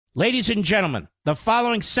Ladies and gentlemen, the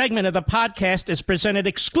following segment of the podcast is presented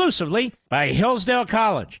exclusively by Hillsdale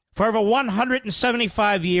College. For over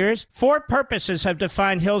 175 years, four purposes have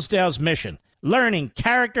defined Hillsdale's mission: learning,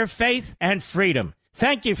 character, faith, and freedom.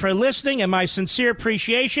 Thank you for listening, and my sincere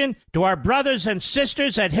appreciation to our brothers and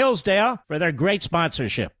sisters at Hillsdale for their great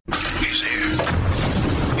sponsorship. He's here.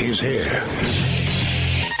 He's here.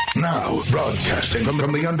 Now, broadcasting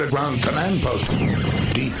from the underground command post,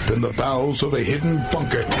 deep in the bowels of a hidden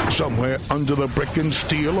bunker, somewhere under the brick and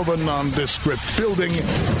steel of a nondescript building,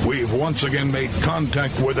 we've once again made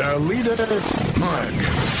contact with our leader, Mark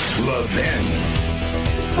Levin.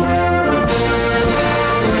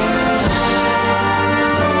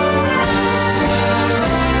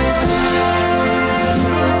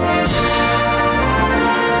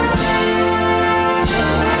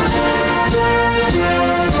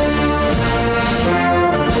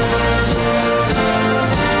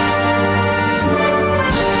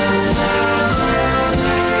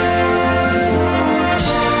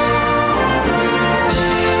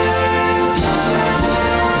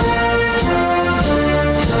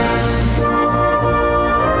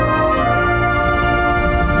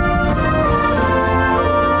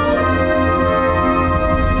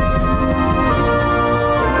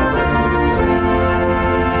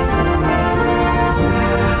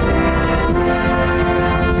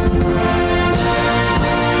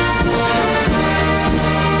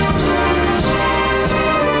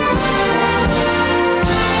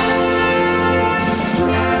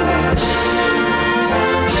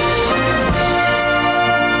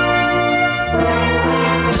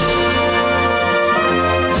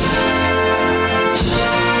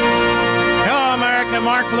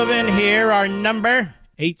 Levin here. Our number,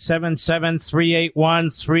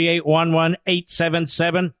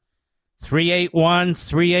 877-381-3811,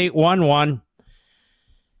 877-381-3811.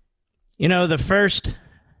 You know, the first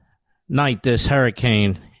night this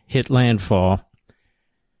hurricane hit landfall,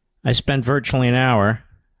 I spent virtually an hour,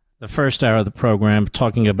 the first hour of the program,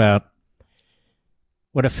 talking about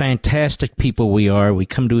what a fantastic people we are. We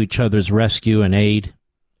come to each other's rescue and aid.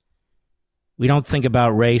 We don't think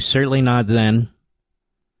about race, certainly not then.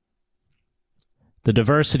 The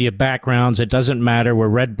diversity of backgrounds, it doesn't matter. We're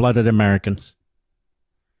red-blooded Americans.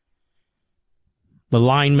 The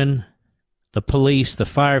linemen, the police, the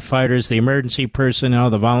firefighters, the emergency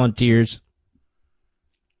personnel, the volunteers,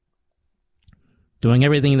 doing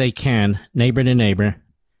everything they can, neighbor to neighbor,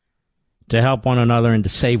 to help one another and to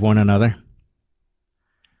save one another.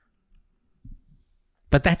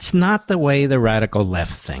 But that's not the way the radical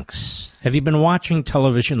left thinks. Have you been watching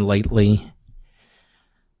television lately?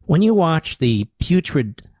 When you watch the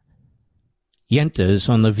putrid yentas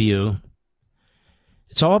on The View,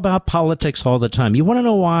 it's all about politics all the time. You want to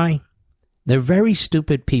know why? They're very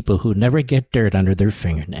stupid people who never get dirt under their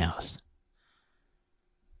fingernails.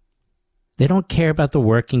 They don't care about the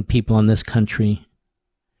working people in this country.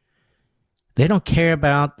 They don't care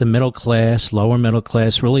about the middle class, lower middle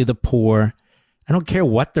class, really the poor. I don't care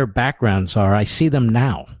what their backgrounds are. I see them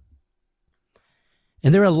now.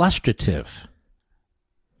 And they're illustrative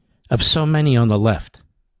of so many on the left.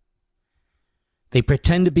 They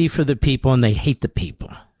pretend to be for the people and they hate the people.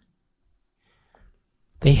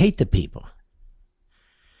 They hate the people.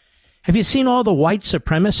 Have you seen all the white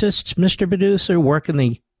supremacists, Mr. Producer, working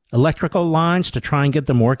the electrical lines to try and get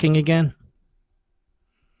them working again?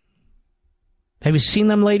 Have you seen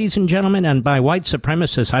them, ladies and gentlemen? And by white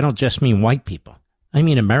supremacists, I don't just mean white people. I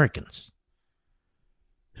mean Americans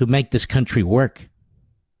who make this country work,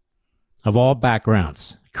 of all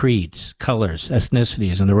backgrounds, creeds, colors,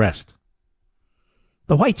 ethnicities, and the rest.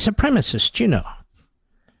 The white supremacists, you know,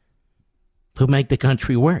 who make the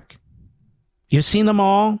country work. You've seen them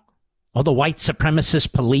all the white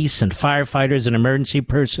supremacist police and firefighters and emergency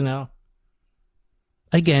personnel.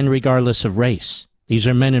 Again, regardless of race, these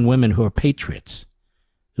are men and women who are patriots,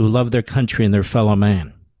 who love their country and their fellow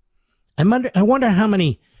man. I wonder how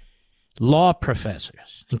many law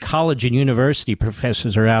professors and college and university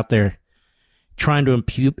professors are out there trying to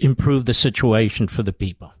improve the situation for the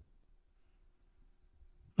people.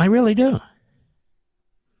 I really do.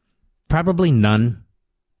 Probably none.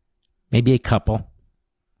 Maybe a couple.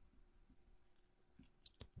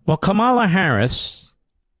 Well, Kamala Harris,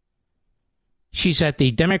 she's at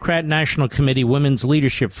the Democrat National Committee Women's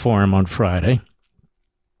Leadership Forum on Friday.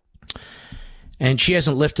 And she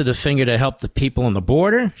hasn't lifted a finger to help the people on the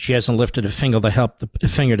border. She hasn't lifted a finger to help the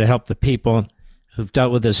people who've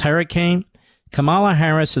dealt with this hurricane. Kamala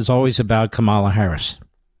Harris is always about Kamala Harris,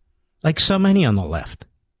 like so many on the left.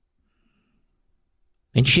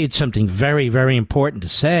 And she had something very, very important to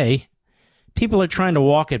say. People are trying to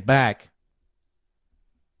walk it back.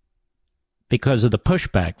 because of the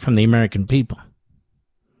pushback from the American people.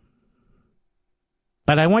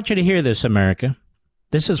 But I want you to hear this, America.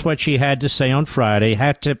 This is what she had to say on Friday.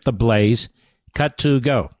 Hat tip the blaze. Cut to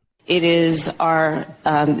go. It is our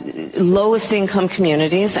lowest income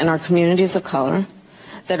communities and our communities of color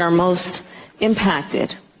that are most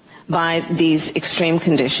impacted by these extreme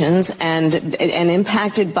conditions and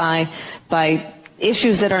impacted by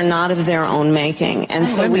issues that are not of their own making. And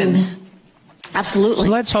so we absolutely.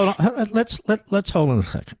 So let's hold on. Let's hold on a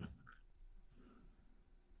second.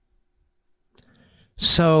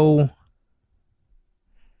 So,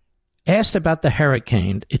 asked about the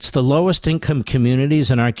hurricane, it's the lowest income communities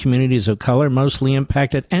and our communities of color mostly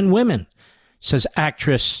impacted, and women, says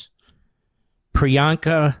actress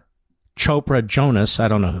Priyanka Chopra Jonas. I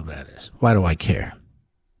don't know who that is. Why do I care?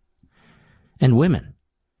 And women.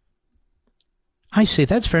 I see.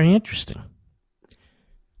 That's very interesting.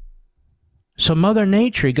 So Mother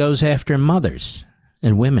Nature goes after mothers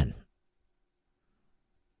and women.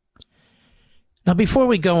 Now, before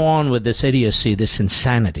we go on with this idiocy, this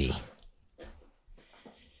insanity,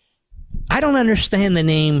 I don't understand the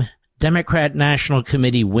name Democrat National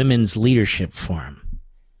Committee Women's Leadership Forum.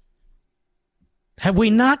 Have we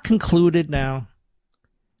not concluded now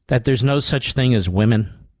that there's no such thing as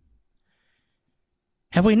women?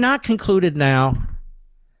 Have we not concluded now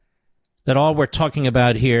that all we're talking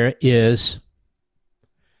about here is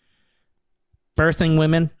birthing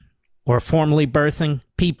women or formerly birthing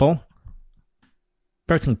people?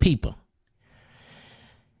 Birthing people.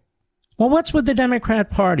 Well, what's with the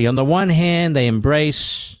Democrat Party? On the one hand, they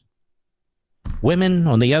embrace women.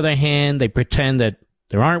 On the other hand, they pretend that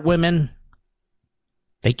there aren't women.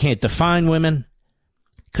 They can't define women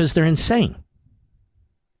because they're insane.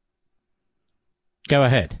 Go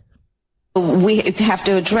ahead. We have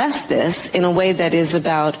to address this in a way that is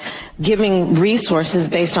about giving resources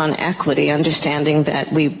based on equity, understanding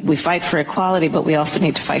that we fight for equality, but we also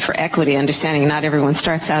need to fight for equity, understanding not everyone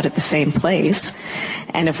starts out at the same place.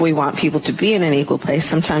 And if we want people to be in an equal place,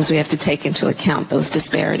 sometimes we have to take into account those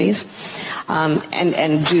disparities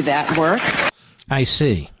and do that work. I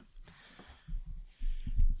see.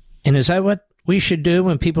 And is that what we should do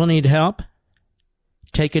when people need help?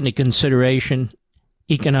 Take into consideration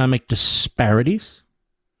economic disparities?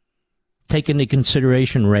 Take into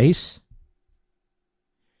consideration race?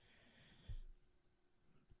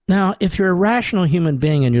 Now, if you're a rational human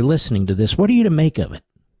being and you're listening to this, what are you to make of it?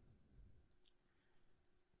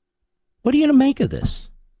 What are you to make of this?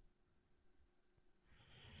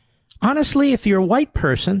 Honestly, if you're a white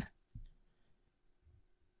person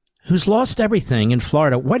who's lost everything in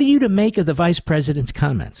Florida, what are you to make of the vice president's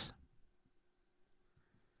comments?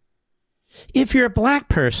 If you're a black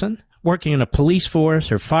person working in a police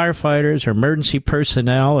force or firefighters or emergency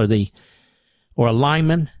personnel or a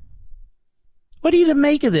lineman, what are you to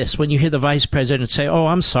make of this when you hear the vice president say, oh,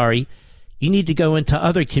 I'm sorry, you need to go into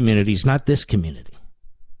other communities, not this community?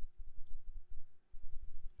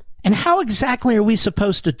 And how exactly are we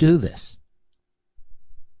supposed to do this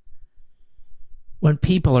when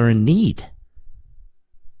people are in need?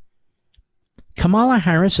 Kamala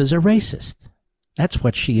Harris is a racist. That's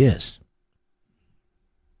what she is.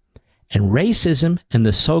 And racism and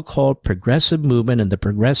the so-called progressive movement and the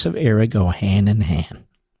progressive era go hand in hand.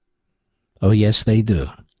 Oh, yes, they do.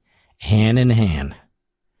 Hand in hand.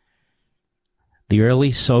 The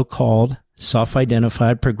early so-called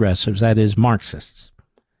self-identified progressives, that is, Marxists,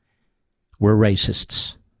 were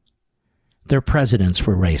racists. Their presidents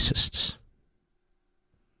were racists.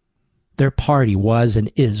 Their party was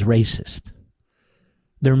and is racist.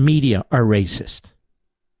 Their media are racist.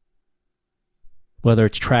 Whether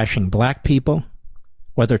it's trashing black people,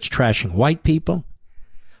 whether it's trashing white people,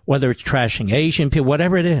 whether it's trashing Asian people,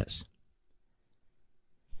 whatever it is.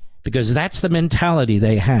 Because that's the mentality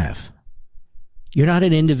they have. You're not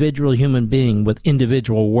an individual human being with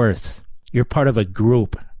individual worth. You're part of a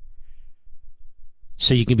group.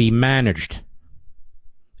 So you can be managed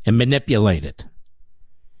and manipulated.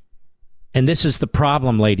 And this is the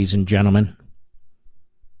problem, ladies and gentlemen.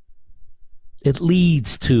 It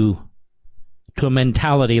leads to a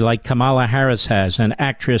mentality like Kamala Harris has and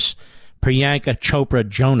actress Priyanka Chopra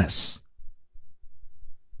Jonas.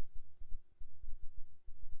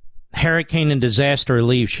 Hurricane and disaster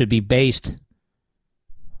relief should be based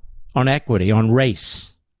on equity, on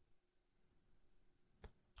race,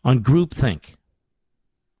 on groupthink,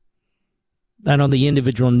 not on the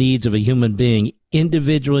individual needs of a human being.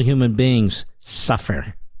 Individual human beings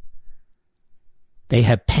suffer. They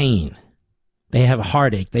have pain. They have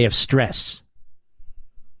heartache. They have stress.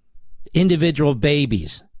 Individual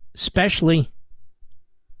babies, especially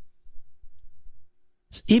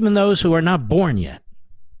even those who are not born yet.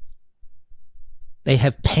 They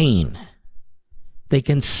have pain. They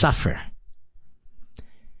can suffer.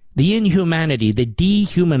 The inhumanity, the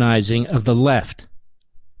dehumanizing of the left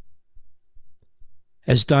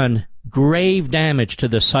has done grave damage to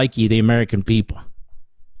the psyche of the American people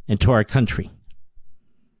and to our country.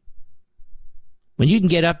 When you can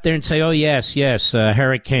get up there and say, oh, yes,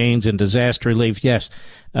 hurricanes and disaster relief, yes,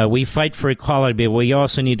 we fight for equality, but we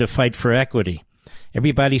also need to fight for equity.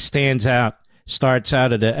 Everybody starts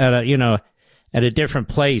out at a different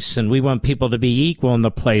place, and we want people to be equal in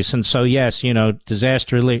the place. And so, yes,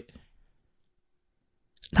 disaster relief.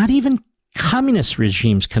 Not even communist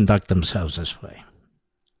regimes conduct themselves this way.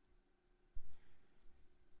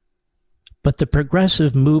 But the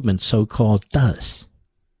progressive movement, so-called, does.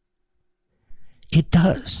 It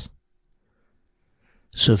does.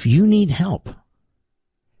 So if you need help,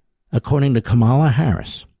 according to Kamala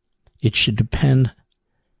Harris, it should depend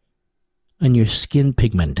on your skin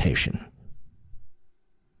pigmentation.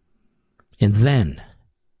 And then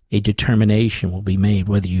a determination will be made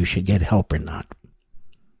whether you should get help or not.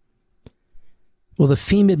 Well, the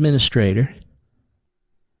FEMA administrator,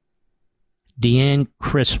 Deanne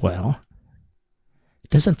Criswell,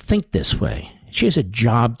 doesn't think this way. She has a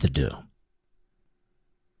job to do.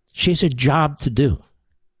 She has a job to do.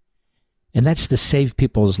 And that's to save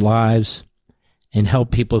people's lives and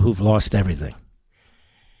help people who've lost everything.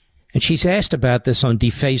 And she's asked about this on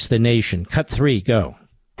Deface the Nation. Cut 3, go.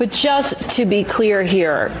 But just to be clear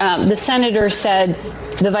here, the senator said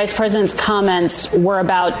the vice president's comments were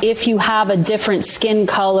about if you have a different skin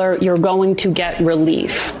color, you're going to get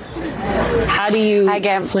relief. How do you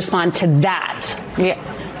respond to that?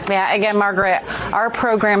 Yeah, again, Margaret, our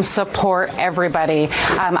programs support everybody.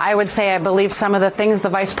 I would say I believe some of the things the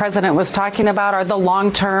vice president was talking about are the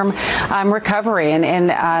long-term recovery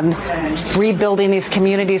and rebuilding these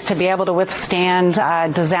communities to be able to withstand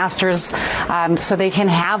disasters so they can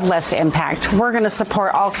have less impact. We're going to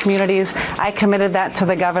support all communities. I committed that to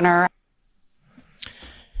the governor.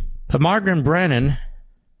 But Margaret Brennan,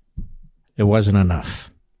 it wasn't enough.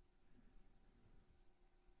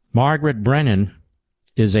 Margaret Brennan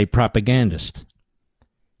is a propagandist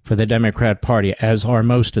for the Democrat Party, as are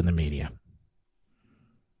most of the media.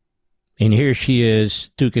 And here she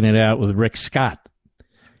is duking it out with Rick Scott,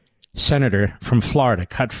 senator from Florida.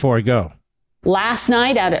 Cut 4, go. Last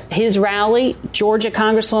night at his rally, Georgia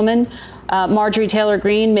Congresswoman Marjorie Taylor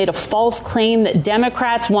Greene made a false claim that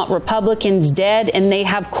Democrats want Republicans dead, and they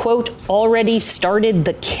have, quote, already started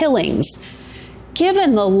the killings.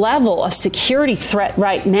 Given the level of security threat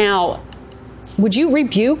right now, would you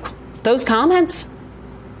rebuke those comments?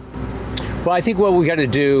 Well, I think what we got to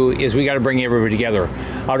do is we got to bring everybody together.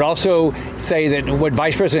 I would also say that what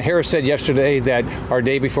Vice President Harris said yesterday, or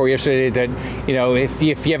day before yesterday, that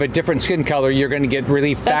if you have a different skin color, you're going to get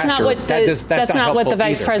relief faster. That's not what the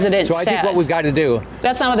Vice President said. So I think what we've got to do.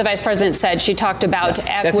 That's not what the Vice President said. She talked about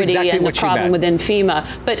equity and the problem within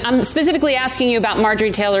FEMA. But I'm specifically asking you about Marjorie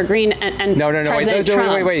Taylor Greene and President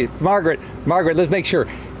Trump. Wait, Margaret, let's make sure.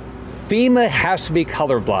 FEMA has to be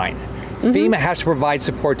colorblind. Mm-hmm. FEMA has to provide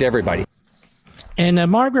support to everybody.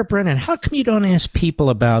 And Margaret Brennan, how come you don't ask people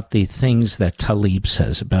about the things that Tlaib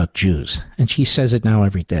says about Jews? And she says it now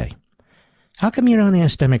every day. How come you don't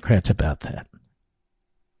ask Democrats about that?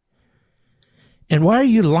 And why are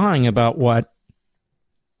you lying about what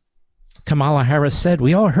Kamala Harris said?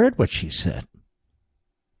 We all heard what she said.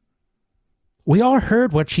 We all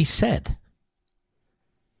heard what she said.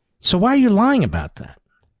 So why are you lying about that?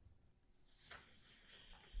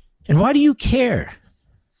 And why do you care?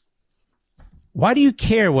 Why do you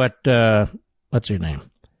care what, what's her name?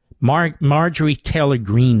 Marjorie Taylor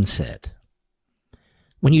Greene said,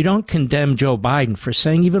 when you don't condemn Joe Biden for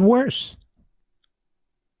saying even worse?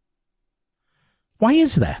 Why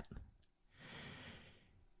is that?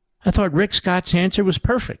 I thought Rick Scott's answer was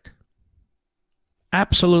perfect.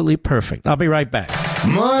 Absolutely perfect. I'll be right back.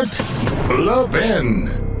 Mark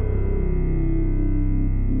Levin.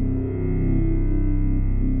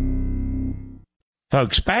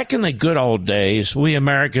 Folks, back in the good old days, we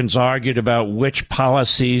Americans argued about which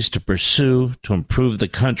policies to pursue to improve the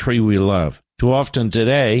country we love. Too often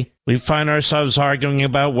today, we find ourselves arguing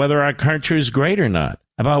about whether our country is great or not,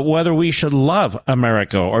 about whether we should love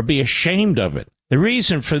America or be ashamed of it. The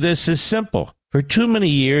reason for this is simple. For too many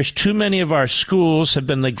years, too many of our schools have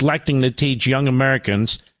been neglecting to teach young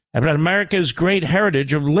Americans about America's great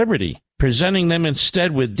heritage of liberty, presenting them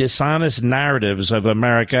instead with dishonest narratives of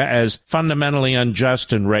America as fundamentally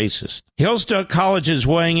unjust and racist. Hillsdale College is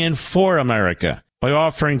weighing in for America by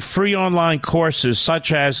offering free online courses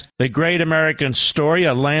such as The Great American Story,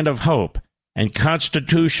 A Land of Hope, and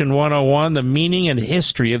Constitution 101, the meaning and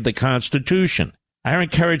history of the Constitution. I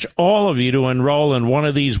encourage all of you to enroll in one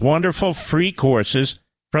of these wonderful free courses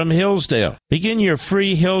from Hillsdale. Begin your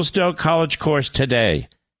free Hillsdale College course today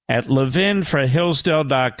at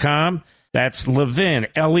levinforhillsdale.com. That's Levin,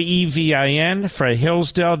 Levin, for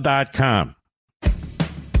Hillsdale.com.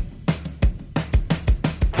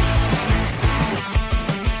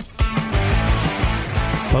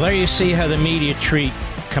 Well, there you see how the media treat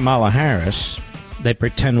Kamala Harris. They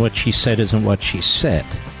pretend what she said isn't what she said,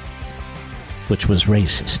 which was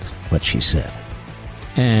racist, what she said.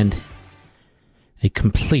 And a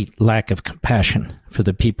complete lack of compassion for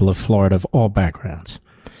the people of Florida of all backgrounds.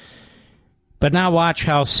 But now watch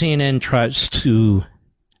how CNN tries to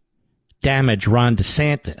damage Ron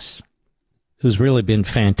DeSantis, who's really been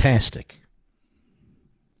fantastic.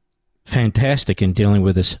 Fantastic in dealing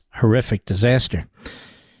with this horrific disaster.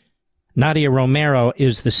 Nadia Romero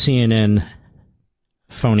is the CNN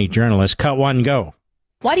phony journalist. Cut one, go.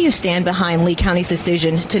 Why do you stand behind Lee County's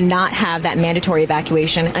decision to not have that mandatory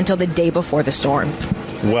evacuation until the day before the storm?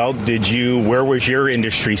 Well, where was your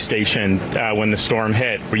industry station when the storm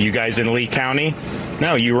hit? Were you guys in Lee County?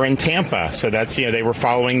 No, you were in Tampa. So that's, they were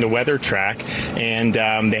following the weather track, and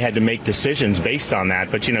they had to make decisions based on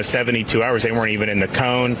that. But, 72 hours, they weren't even in the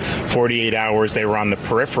cone. 48 hours, they were on the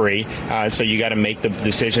periphery. So you got to make the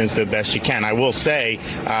decisions the best you can. I will say,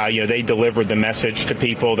 they delivered the message to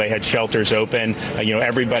people. They had shelters open.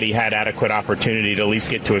 Everybody had adequate opportunity to at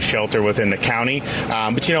least get to a shelter within the county.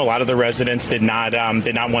 But, a lot of the residents did not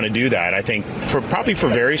want to do that. I think probably for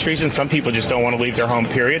various reasons. Some people just don't want to leave their home,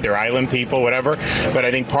 period. They're island people, whatever. But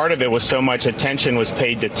I think part of it was so much attention was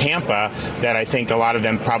paid to Tampa that I think a lot of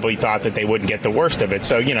them probably thought that they wouldn't get the worst of it.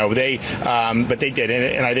 So, but they did.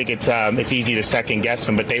 And I think it's easy to second guess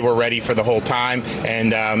them, but they were ready for the whole time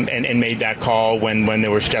and made that call when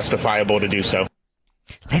there was justifiable to do so.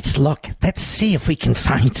 Let's look. Let's see if we can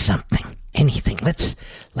find something, anything. Let's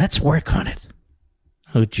work on it.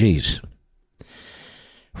 Oh, geez.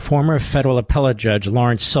 Former federal appellate judge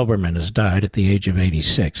Lawrence Silberman has died at the age of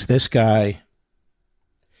 86. This guy,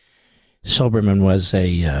 Silberman, was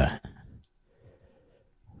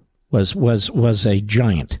a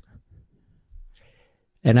giant,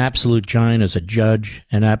 an absolute giant as a judge,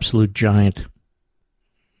 an absolute giant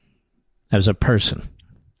as a person.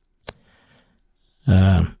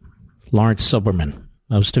 Lawrence Silberman.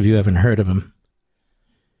 Most of you haven't heard of him,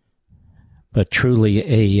 but truly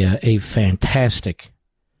a fantastic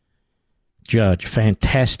judge,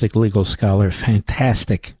 fantastic legal scholar,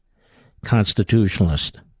 fantastic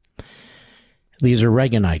constitutionalist. These are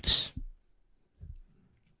Reaganites.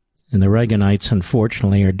 And the Reaganites,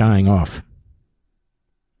 unfortunately, are dying off.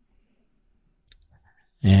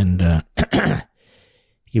 And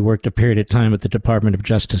he worked a period of time at the Department of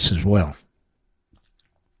Justice as well.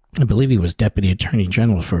 I believe he was Deputy Attorney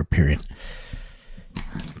General for a period.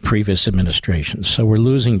 Previous administrations. So we're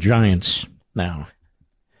losing giants now.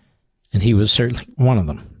 And he was certainly one of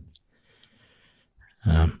them.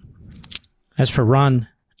 As for Ron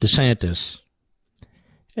DeSantis,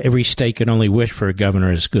 every state can only wish for a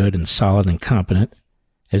governor as good and solid and competent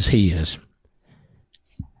as he is,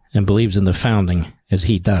 and believes in the founding as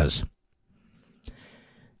he does.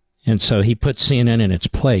 And so he put CNN in its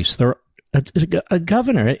place. A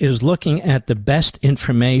governor is looking at the best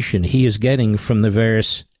information he is getting from the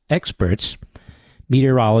various experts,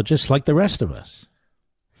 meteorologists like the rest of us.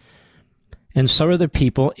 And so are the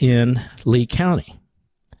people in Lee County.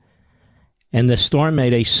 And the storm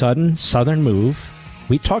made a sudden southern move.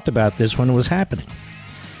 We talked about this when it was happening.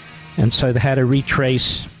 And so they had to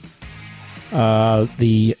retrace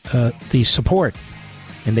the support.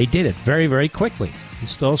 And they did it very, very quickly. And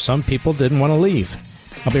still, some people didn't want to leave.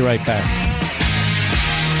 I'll be right back.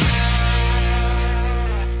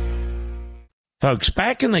 Folks,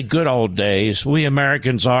 back in the good old days, we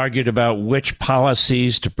Americans argued about which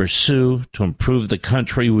policies to pursue to improve the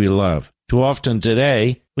country we love. Too often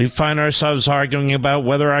today, we find ourselves arguing about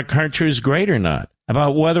whether our country is great or not,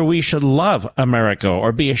 about whether we should love America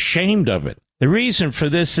or be ashamed of it. The reason for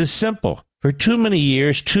this is simple. For too many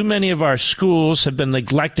years, too many of our schools have been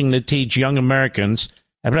neglecting to teach young Americans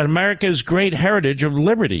about America's great heritage of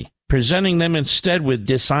liberty, presenting them instead with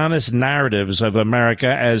dishonest narratives of America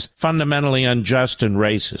as fundamentally unjust and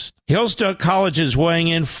racist. Hillsdale College is weighing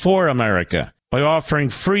in for America by offering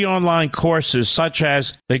free online courses such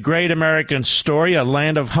as The Great American Story, A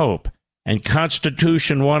Land of Hope, and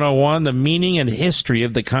Constitution 101, the meaning and history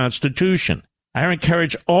of the Constitution. I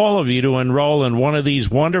encourage all of you to enroll in one of these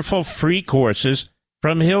wonderful free courses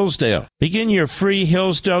from Hillsdale. Begin your free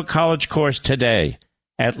Hillsdale College course today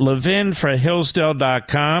at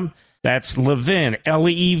levinforhillsdale.com. That's Levin,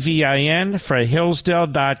 Levin, for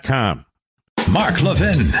Hillsdale.com. Mark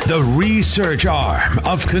Levin, the research arm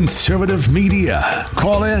of conservative media.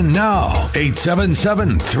 Call in now,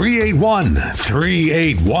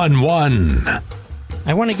 877-381-3811.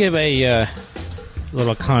 I want to give a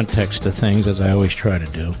little context to things, as I always try to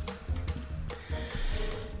do.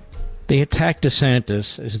 They attack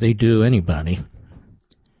DeSantis, as they do anybody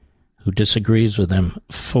who disagrees with them,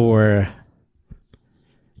 for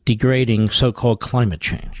degrading so-called climate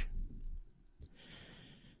change.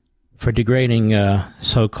 For degrading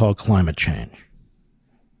so-called climate change.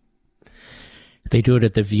 They do it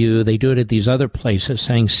at The View. They do it at these other places,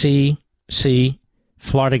 saying, see,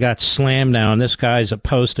 Florida got slammed now, and this guy's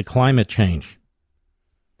opposed to climate change.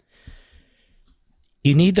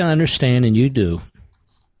 You need to understand, and you do,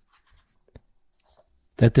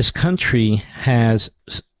 that this country has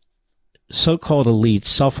so-called elites,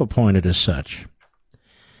 self-appointed as such,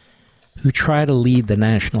 who try to lead the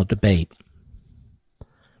national debate.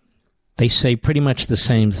 They say pretty much the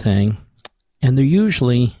same thing, and they're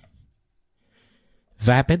usually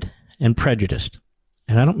vapid and prejudiced.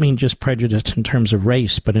 And I don't mean just prejudiced in terms of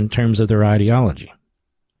race, but in terms of their ideology.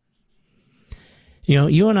 You know,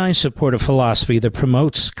 you and I support a philosophy that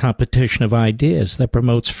promotes competition of ideas, that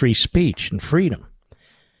promotes free speech and freedom.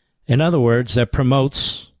 In other words, that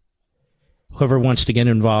promotes whoever wants to get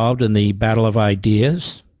involved in the battle of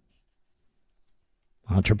ideas,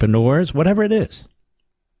 entrepreneurs, whatever it is.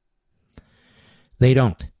 They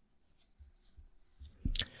don't.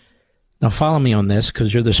 Now follow me on this,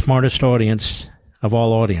 because you're the smartest audience of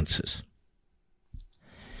all audiences.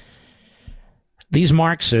 These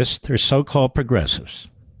Marxists, they're so-called progressives.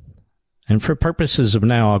 And for purposes of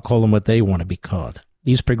now, I'll call them what they want to be called.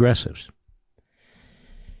 These progressives.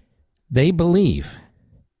 They believe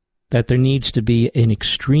that there needs to be an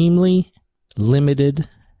extremely limited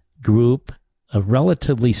group of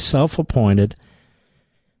relatively self-appointed,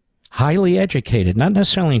 highly educated, not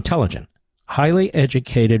necessarily intelligent, highly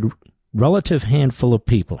educated, relative handful of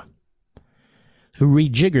people who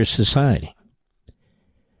rejigger society,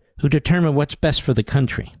 who determine what's best for the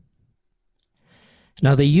country.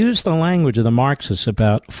 Now, they use the language of the Marxists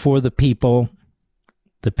about for the people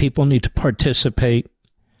need to participate,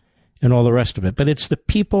 and all the rest of it. But it's the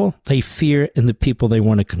people they fear and the people they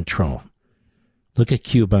want to control. Look at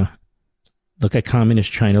Cuba. Look at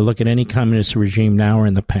communist China. Look at any communist regime now or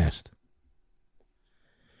in the past.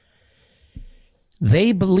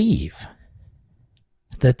 They believe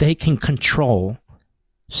that they can control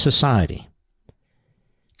society,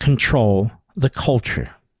 control the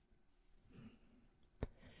culture.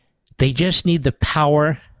 They just need the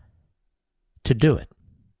power to do it.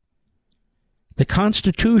 The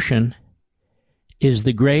Constitution is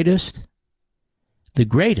the greatest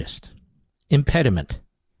impediment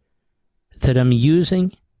that I'm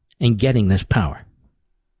using and getting this power.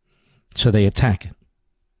 So they attack it.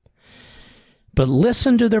 But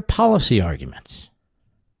listen to their policy arguments.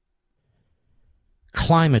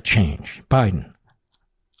 Climate change, Biden.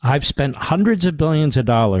 I've spent hundreds of billions of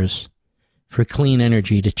dollars for clean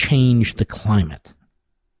energy to change the climate.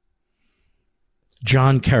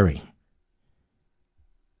 John Kerry.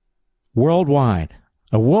 A worldwide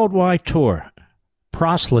tour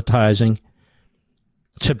proselytizing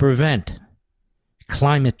to prevent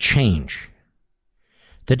climate change.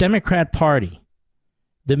 The Democrat Party,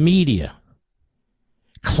 the media,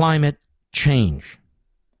 climate change.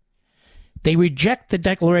 They reject the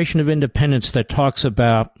Declaration of Independence that talks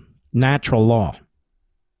about natural law,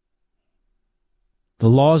 the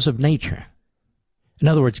laws of nature. In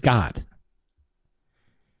other words, God.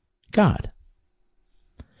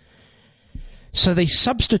 So they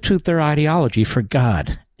substitute their ideology for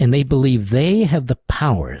God, and they believe they have the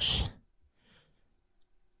powers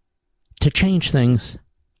to change things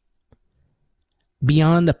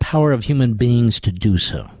beyond the power of human beings to do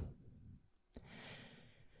so.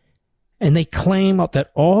 And they claim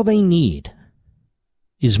that all they need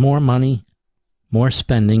is more money, more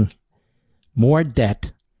spending, more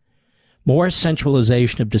debt, more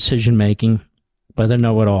centralization of decision-making by the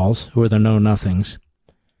know-it-alls, who are the know-nothings,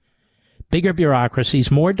 bigger bureaucracies,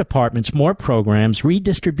 more departments, more programs,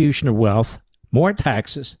 redistribution of wealth, more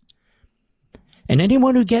taxes. And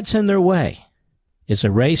anyone who gets in their way is a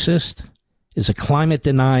racist, is a climate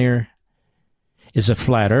denier, is a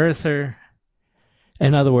flat earther.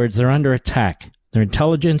 In other words, they're under attack. Their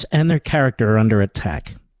intelligence and their character are under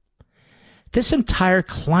attack. This entire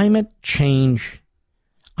climate change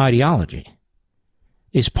ideology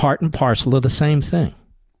is part and parcel of the same thing.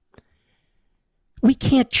 We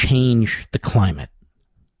can't change the climate.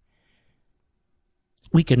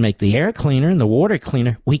 We can make the air cleaner and the water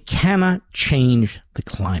cleaner. We cannot change the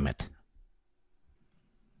climate.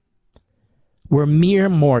 We're mere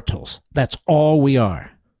mortals. That's all we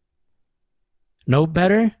are. No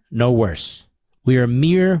better, no worse. We are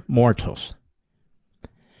mere mortals.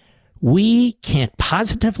 We can't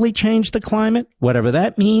positively change the climate, whatever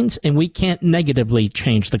that means, and we can't negatively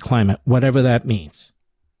change the climate, whatever that means.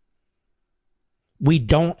 We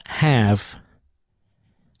don't have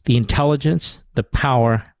the intelligence, the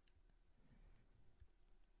power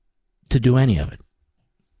to do any of it.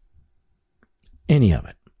 Any of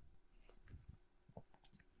it.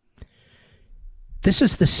 This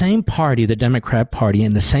is the same party, the Democrat Party,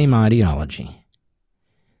 and the same ideology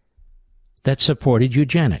that supported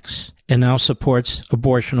eugenics and now supports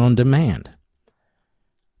abortion on demand.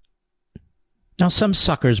 Now, some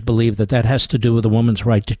suckers believe that that has to do with a woman's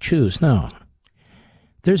right to choose. No.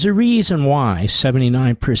 There's a reason why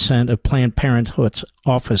 79% of Planned Parenthood's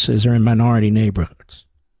offices are in minority neighborhoods.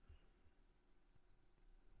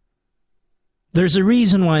 There's a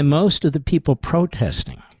reason why most of the people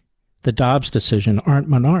protesting the Dobbs decision aren't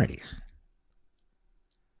minorities.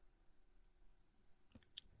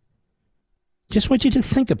 Just want you to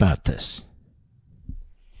think about this.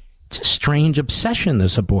 It's a strange obsession,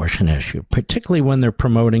 this abortion issue, particularly when they're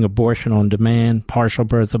promoting abortion on demand, partial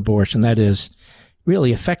birth abortion, that is,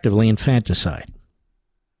 really effectively infanticide.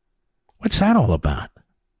 What's that all about?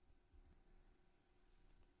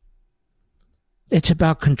 It's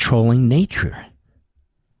about controlling nature.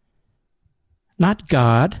 Not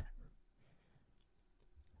God.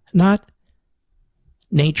 Not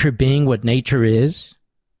nature being what nature is.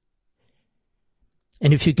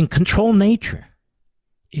 And if you can control nature,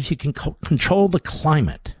 if you can control the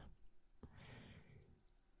climate,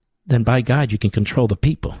 then by God, you can control the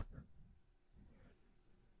people.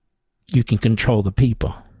 You can control the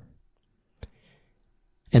people.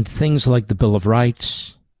 And things like the Bill of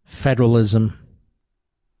Rights, federalism,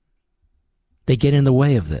 they get in the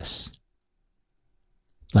way of this.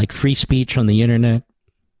 Like free speech on the internet,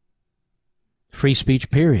 free speech,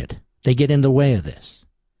 period. They get in the way of this.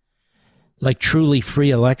 Like truly free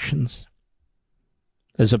elections,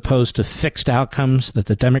 as opposed to fixed outcomes that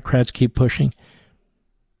the Democrats keep pushing.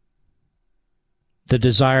 The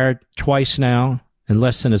desire twice now, in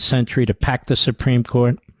less than a century, to pack the Supreme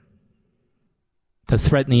Court, to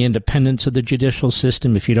threaten the independence of the judicial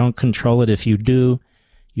system if you don't control it. If you do,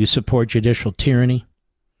 you support judicial tyranny.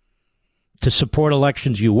 To support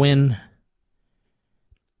elections you win,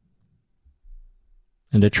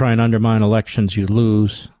 and to try and undermine elections you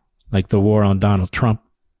lose, like the war on Donald Trump,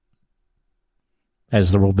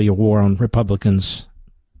 as there will be a war on Republicans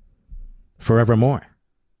forevermore.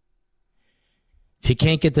 If you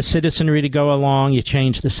can't get the citizenry to go along, you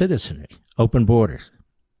change the citizenry. Open borders.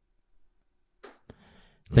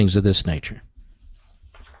 Things of this nature.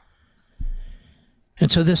 And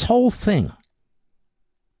so this whole thing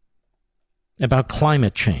about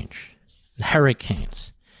climate change,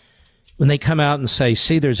 hurricanes, when they come out and say,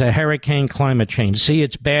 see, there's a hurricane, climate change. See,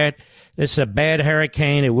 it's bad. This is a bad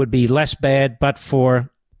hurricane. It would be less bad but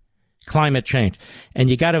for climate change.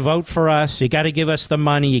 And you got to vote for us. You got to give us the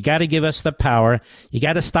money. You got to give us the power. You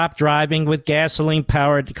got to stop driving with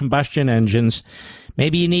gasoline-powered combustion engines.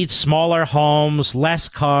 Maybe you need smaller homes, less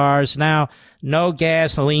cars. Now, no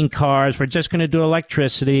gasoline cars. We're just going to do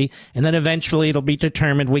electricity. And then eventually it'll be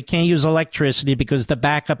determined we can't use electricity because the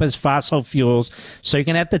backup is fossil fuels. So you're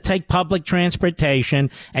going to have to take public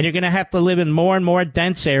transportation, and you're going to have to live in more and more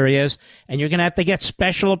dense areas. And you're going to have to get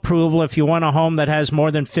special approval if you want a home that has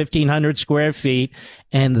more than 1,500 square feet.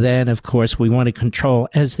 And then, of course, we want to control,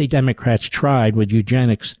 as the Democrats tried with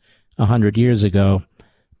eugenics 100 years ago,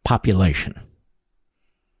 population.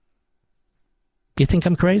 Do you think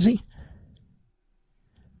I'm crazy?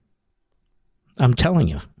 I'm telling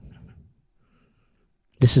you,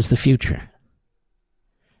 this is the future.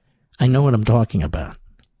 I know what I'm talking about.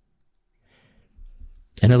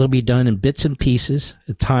 And it'll be done in bits and pieces.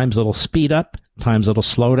 At times it'll speed up, at times it'll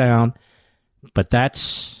slow down. But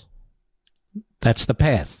that's the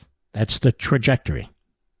path. That's the trajectory.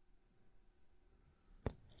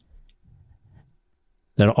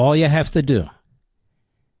 That all you have to do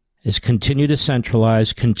is continue to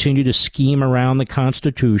centralize, continue to scheme around the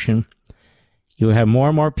Constitution. You have more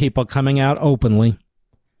and more people coming out openly,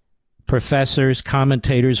 professors,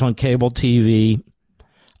 commentators on cable TV,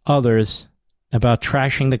 others, about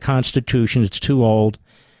trashing the Constitution. It's too old.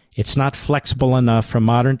 It's not flexible enough for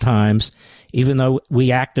modern times, even though we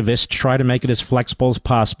activists try to make it as flexible as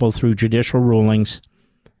possible through judicial rulings.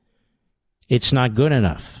 It's not good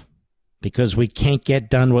enough because we can't get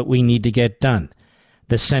done what we need to get done.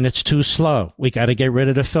 The Senate's too slow. We got to get rid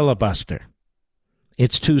of the filibuster.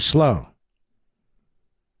 It's too slow.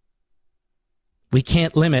 We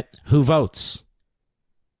can't limit who votes.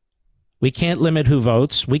 We can't limit who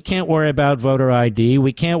votes. We can't worry about voter ID.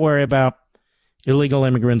 We can't worry about illegal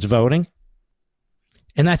immigrants voting.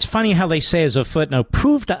 And that's funny how they say as a footnote,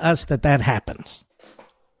 prove to us that that happens.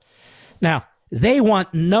 Now, they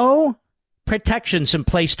want no protections in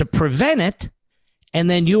place to prevent it, and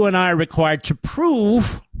then you and I are required to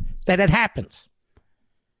prove that it happens.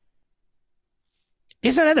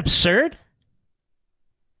 Isn't that absurd?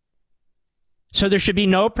 So there should be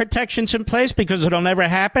no protections in place because it'll never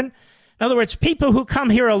happen? In other words, people who come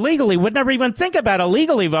here illegally would never even think about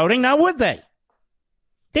illegally voting, now would they?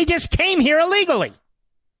 They just came here illegally.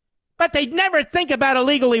 But they'd never think about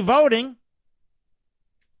illegally voting,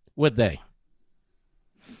 would they?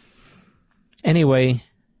 Anyway,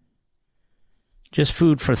 just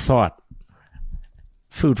food for thought.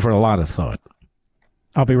 Food for a lot of thought.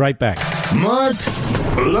 I'll be right back. Mark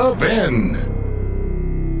Levin.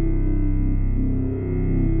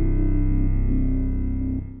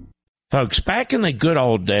 Folks, back in the good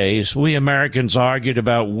old days, we Americans argued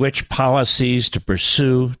about which policies to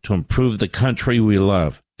pursue to improve the country we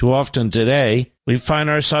love. Too often today, we find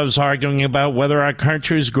ourselves arguing about whether our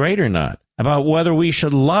country is great or not, about whether we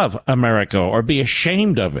should love America or be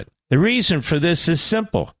ashamed of it. The reason for this is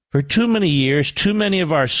simple. For too many years, too many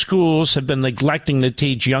of our schools have been neglecting to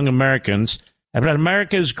teach young Americans about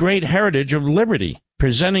America's great heritage of liberty,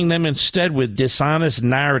 presenting them instead with dishonest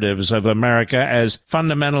narratives of America as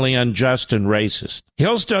fundamentally unjust and racist.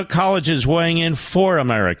 Hillsdale College is weighing in for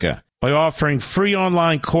America by offering free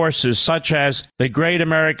online courses such as The Great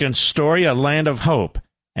American Story, A Land of Hope,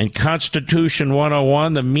 and Constitution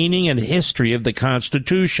 101, The Meaning and History of the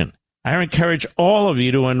Constitution. I encourage all of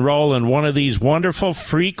you to enroll in one of these wonderful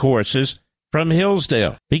free courses from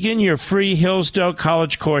Hillsdale. Begin your free Hillsdale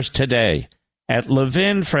College course today at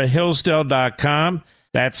levinforhillsdale.com.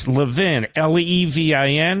 That's Levin,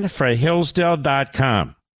 Levin, for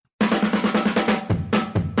Hillsdale.com.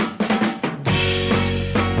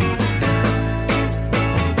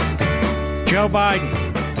 Joe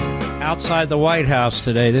Biden, outside the White House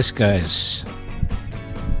today. This guy's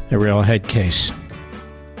a real head case.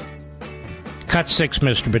 Cut 6,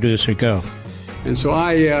 Mr. Producer, go. And so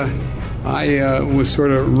I was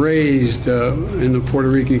sort of raised in the Puerto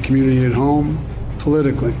Rican community at home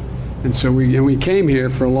politically. And so we came here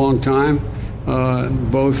for a long time,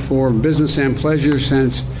 both for business and pleasure,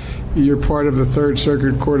 since you're part of the Third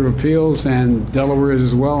Circuit Court of Appeals and Delaware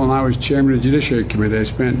as well, and I was chairman of the Judiciary Committee. I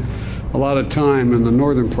spent a lot of time in the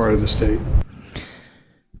northern part of the state.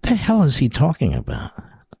 What the hell is he talking about?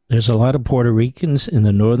 There's a lot of Puerto Ricans in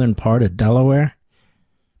the northern part of Delaware.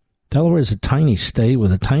 Delaware is a tiny state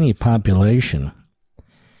with a tiny population.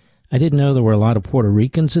 I didn't know there were a lot of Puerto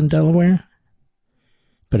Ricans in Delaware,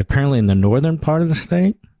 but apparently in the northern part of the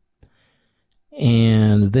state.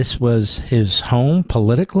 And this was his home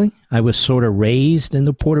politically. I was sort of raised in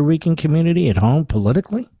the Puerto Rican community at home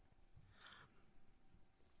politically.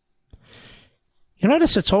 You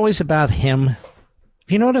notice it's always about him. Have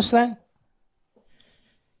you noticed that?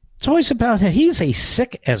 It's always about him. He's a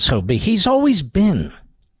sick SOB. He's always been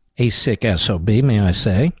a sick SOB, may I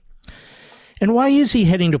say. And why is he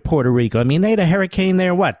heading to Puerto Rico? I mean, they had a hurricane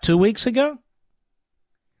there, 2 weeks ago?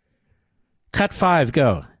 Cut 5,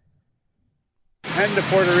 go. Heading to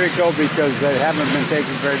Puerto Rico because they haven't been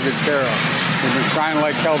taken very good care of. We've been trying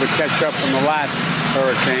like hell to catch up from the last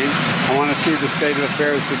hurricane. I want to see the state of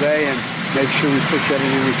affairs today and make sure we fix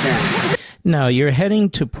everything we can. No, you're heading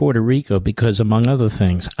to Puerto Rico because, among other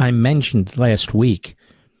things, I mentioned last week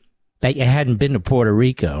that you hadn't been to Puerto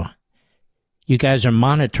Rico. You guys are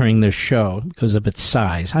monitoring this show because of its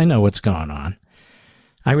size. I know what's going on.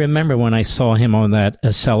 I remember when I saw him on that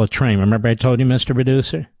Acela train. Remember I told you, Mr.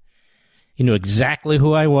 Producer? He knew exactly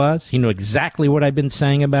who I was. He knew exactly what I've been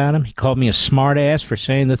saying about him. He called me a smart ass for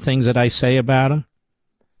saying the things that I say about him.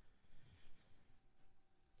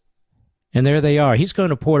 And there they are. He's going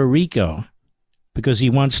to Puerto Rico because he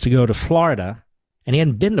wants to go to Florida. And he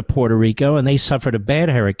hadn't been to Puerto Rico, and they suffered a bad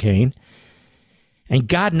hurricane. And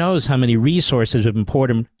God knows how many resources have been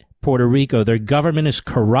poured in Puerto Rico. Their government is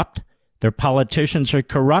corrupt. Their politicians are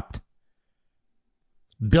corrupt.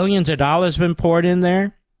 Billions of dollars have been poured in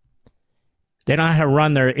there. They don't know how to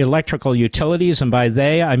run their electrical utilities, and by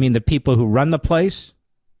they, I mean the people who run the place.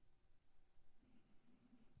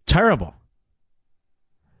 Terrible.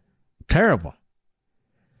 Terrible.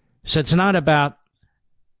 So it's not about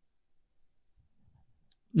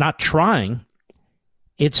not trying.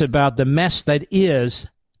 It's about the mess that is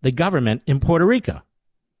the government in Puerto Rico.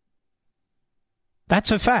 That's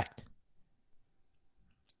a fact.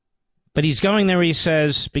 But he's going there, he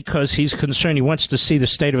says, because he's concerned. He wants to see the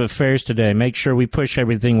state of affairs today, make sure we push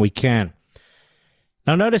everything we can.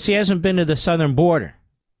 Now, notice he hasn't been to the southern border.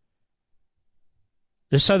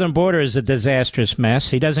 The southern border is a disastrous mess.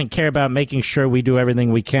 He doesn't care about making sure we do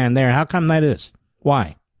everything we can there. How come that is?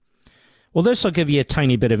 Why? Well, this will give you a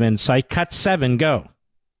tiny bit of insight. Cut 7, go.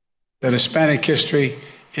 That Hispanic history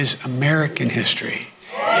is American history.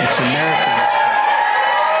 It's American.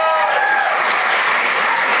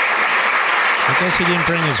 I guess he didn't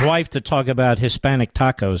bring his wife to talk about Hispanic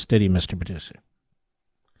tacos, did he, Mr. Producer?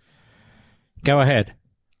 Go ahead.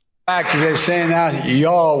 Fact, as they're saying now,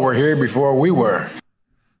 y'all were here before we were.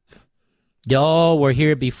 Y'all were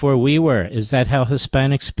here before we were. Is that how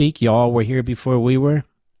Hispanics speak? Y'all were here before we were?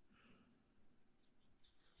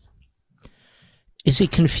 Is he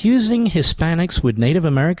confusing Hispanics with Native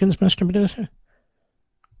Americans, Mr. Producer?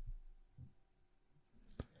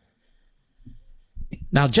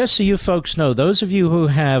 Now, just so you folks know, those of you who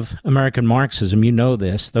have American Marxism, you know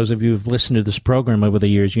this. Those of you who've listened to this program over the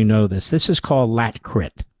years, you know this. This is called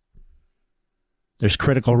Lat-Crit. There's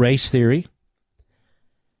critical race theory,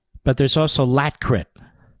 but there's also Lat-Crit,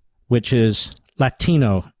 which is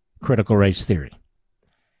Latino critical race theory.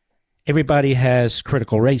 Everybody has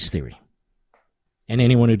critical race theory, and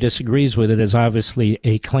anyone who disagrees with it is obviously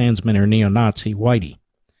a Klansman or neo-Nazi whitey,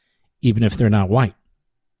 even if they're not white.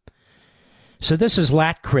 So this is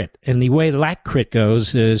Lat-Crit, and the way Lat-Crit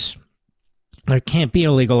goes is there can't be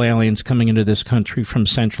illegal aliens coming into this country from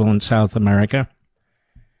Central and South America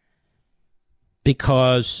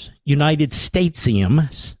because United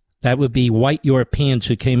Statesians, that would be white Europeans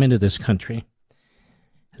who came into this country,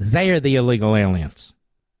 they are the illegal aliens.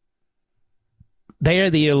 They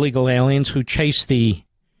are the illegal aliens who chased the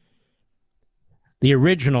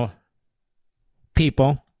original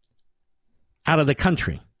people out of the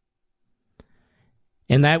country.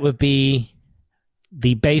 And that would be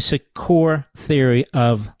the basic core theory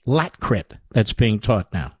of Lat-Crit that's being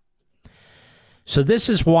taught now. So this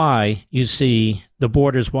is why you see the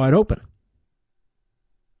borders wide open.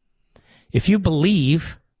 If you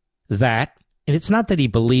believe that, and it's not that he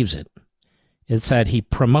believes it, it's that he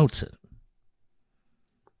promotes it,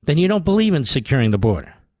 then you don't believe in securing the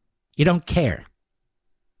border. You don't care.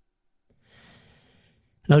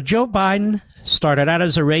 Now, Joe Biden started out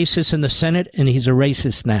as a racist in the Senate, and he's a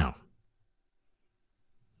racist now.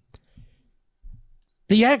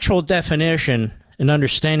 The actual definition and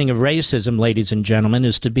understanding of racism, ladies and gentlemen,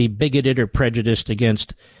 is to be bigoted or prejudiced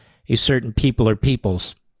against a certain people or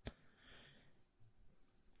peoples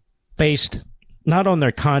based not on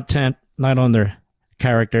their content, not on their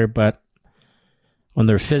character, but on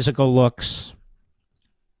their physical looks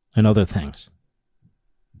and other things.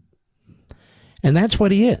 And that's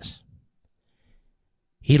what he is.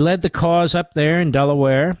 He led the cause up there in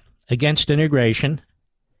Delaware against integration.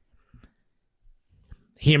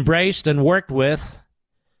 He embraced and worked with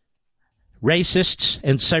racists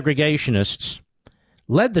and segregationists,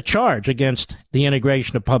 led the charge against the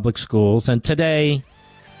integration of public schools, and today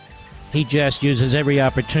he just uses every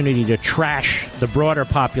opportunity to trash the broader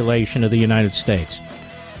population of the United States.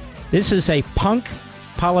 This is a punk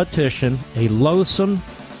politician, a loathsome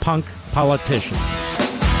punk politician.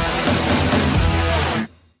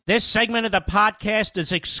 This segment of the podcast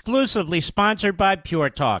is exclusively sponsored by Pure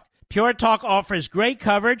Talk. Pure Talk offers great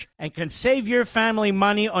coverage and can save your family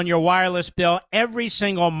money on your wireless bill every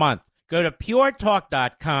single month. Go to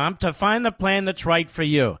puretalk.com to find the plan that's right for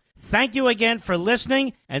you. Thank you again for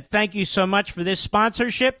listening, and thank you so much for this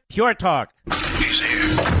sponsorship, Pure Talk. He's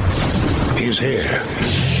here. He's here.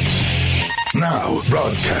 Now,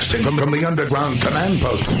 broadcasting from the underground command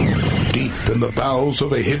post, deep in the bowels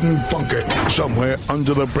of a hidden bunker, somewhere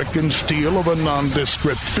under the brick and steel of a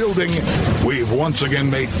nondescript building, we've once again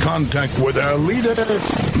made contact with our leader,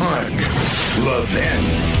 Mark Levin.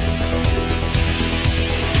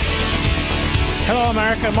 Hello,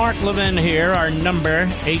 America. Mark Levin here. Our number,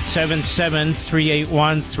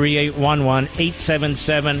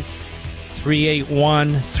 877-381-3811,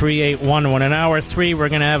 877-381-3811. In hour 3, we're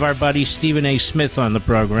going to have our buddy Stephen A. Smith on the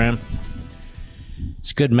program.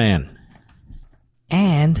 He's a good man.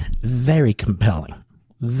 And very compelling.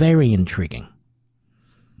 Very intriguing.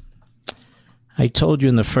 I told you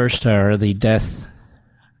in the first hour the death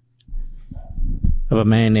of a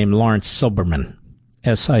man named Lawrence Silberman,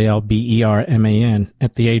 Silberman,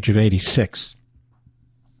 at the age of 86.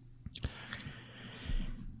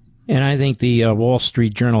 And I think the Wall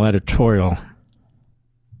Street Journal editorial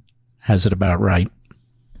has it about right.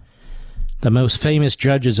 The most famous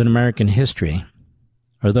judges in American history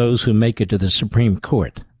are those who make it to the Supreme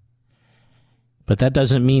Court. But that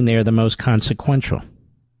doesn't mean they are the most consequential.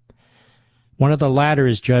 One of the latter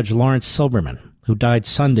is Judge Lawrence Silberman, who died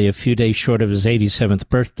Sunday, a few days short of his 87th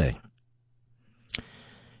birthday.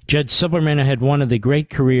 Judge Silberman had one of the great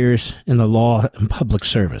careers in the law and public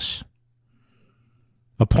service.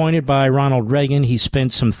 Appointed by Ronald Reagan, he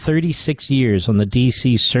spent some 36 years on the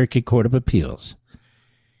D.C. Circuit Court of Appeals,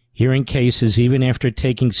 hearing cases even after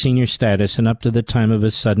taking senior status and up to the time of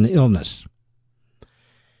his sudden illness.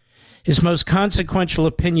 His most consequential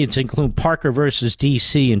opinions include Parker v.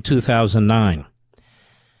 D.C. in 2009,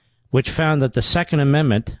 which found that the Second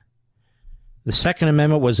Amendment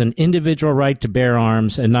was an individual right to bear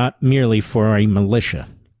arms and not merely for a militia.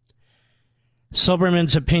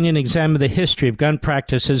 Silberman's opinion examined the history of gun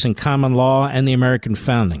practices in common law and the American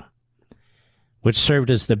founding, which served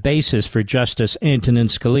as the basis for Justice Antonin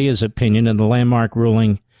Scalia's opinion in the landmark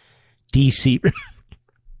ruling D.C.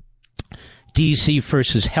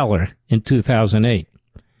 versus Heller in 2008.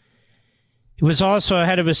 He was also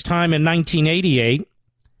ahead of his time in 1988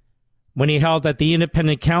 when he held that the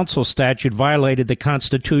independent counsel statute violated the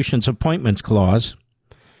Constitution's Appointments Clause.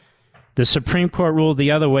 The Supreme Court ruled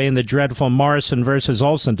the other way in the dreadful Morrison versus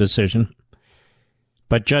Olson decision,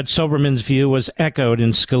 but Judge Silberman's view was echoed in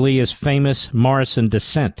Scalia's famous Morrison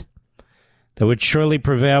dissent that would surely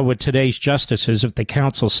prevail with today's justices if the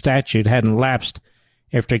counsel statute hadn't lapsed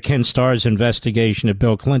after Ken Starr's investigation of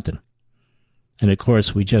Bill Clinton. And, of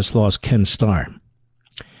course, we just lost Ken Starr.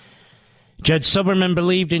 Judge Silberman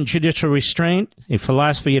believed in judicial restraint, a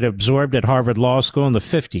philosophy he had absorbed at Harvard Law School in the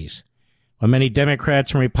 50s, when many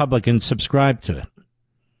Democrats and Republicans subscribed to it.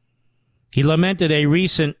 He lamented in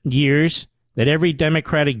recent years that every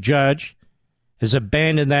Democratic judge has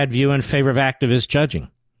abandoned that view in favor of activist judging,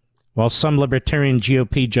 while some libertarian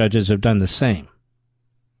GOP judges have done the same.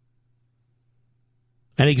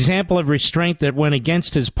 An example of restraint that went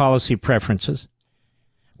against his policy preferences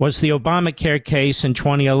was the Obamacare case in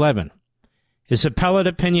 2011. His appellate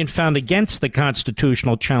opinion found against the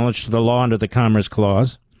constitutional challenge to the law under the Commerce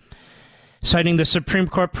Clause, citing the Supreme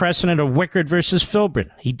Court precedent of Wickard versus Filbert.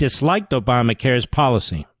 He disliked Obamacare's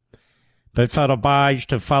policy, but felt obliged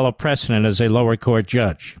to follow precedent as a lower court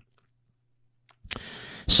judge.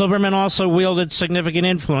 Silberman also wielded significant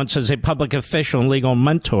influence as a public official and legal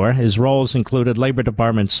mentor. His roles included Labor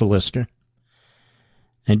Department solicitor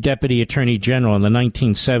and Deputy Attorney General in the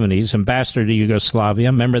 1970s, ambassador to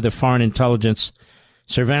Yugoslavia, member of the Foreign Intelligence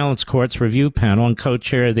Surveillance Court's review panel, and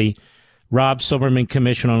co-chair of the Rob Silberman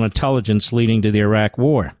Commission on Intelligence leading to the Iraq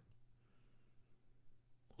War.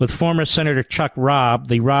 With former Senator Chuck Robb,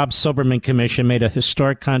 the Rob Silberman Commission made a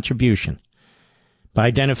historic contribution by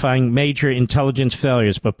identifying major intelligence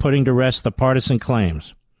failures but putting to rest the partisan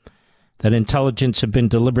claims that intelligence had been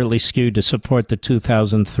deliberately skewed to support the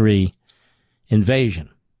 2003 invasion.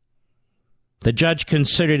 The judge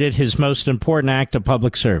considered it his most important act of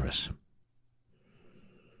public service.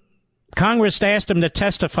 Congress asked him to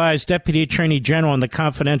testify as Deputy Attorney General in the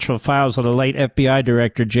confidential files of the late FBI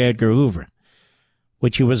Director J. Edgar Hoover,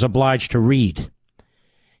 which he was obliged to read.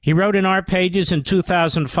 He wrote in Our Pages in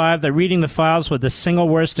 2005 that reading the files was the single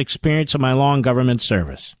worst experience of my long government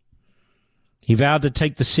service. He vowed to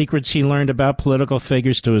take the secrets he learned about political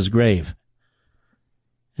figures to his grave.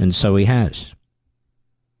 And so he has.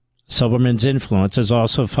 Silberman's influence has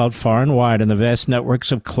also felt far and wide in the vast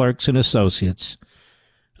networks of clerks and associates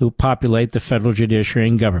who populate the federal judiciary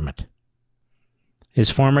and government. His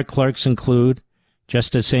former clerks include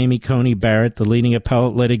Justice Amy Coney Barrett, the leading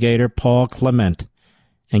appellate litigator Paul Clement,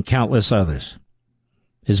 and countless others.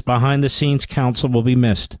 His behind-the-scenes counsel will be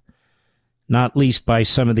missed, not least by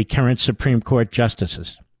some of the current Supreme Court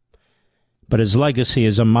justices. But his legacy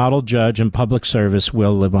as a model judge and public service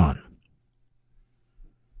will live on.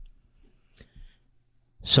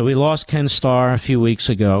 So we lost Ken Starr a few weeks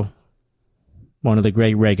ago, one of the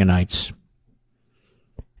great Reaganites.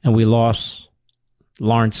 And we lost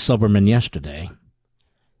Lawrence Silberman yesterday,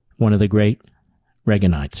 one of the great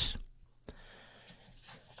Reaganites.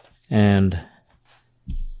 And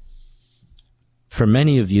for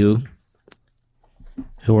many of you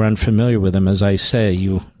who are unfamiliar with him, as I say,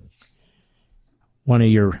 one of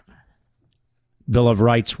your Bill of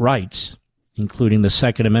rights, including the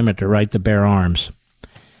Second Amendment to right to bear arms,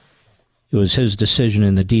 it was his decision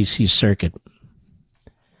in the D.C. Circuit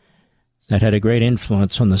that had a great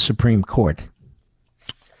influence on the Supreme Court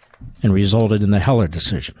and resulted in the Heller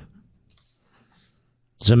decision.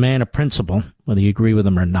 He's a man of principle, whether you agree with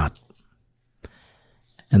him or not.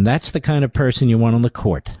 And that's the kind of person you want on the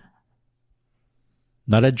court.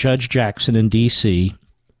 Not a Judge Jackson in D.C.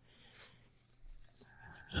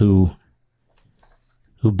 who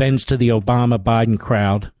bends to the Obama-Biden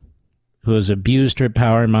crowd who has abused her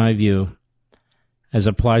power, in my view, as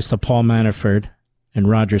applies to Paul Manafort and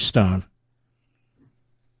Roger Stone,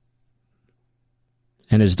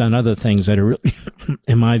 and has done other things that are really,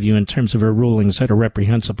 in my view, in terms of her rulings, that are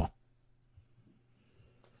reprehensible.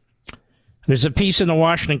 There's a piece in the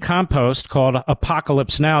Washington Compost called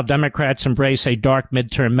Apocalypse Now, Democrats Embrace a Dark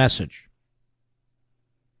Midterm Message.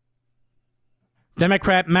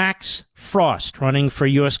 Democrat Max Frost, running for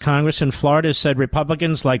U.S. Congress in Florida, said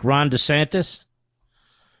Republicans like Ron DeSantis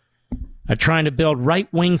are trying to build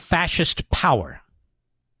right-wing fascist power.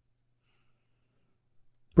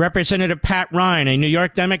 Representative Pat Ryan, a New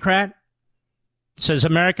York Democrat, says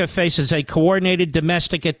America faces a coordinated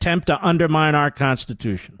domestic attempt to undermine our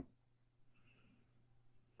Constitution.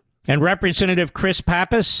 And Representative Chris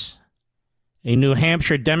Pappas, a New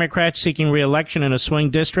Hampshire Democrat seeking re-election in a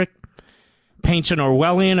swing district, paints an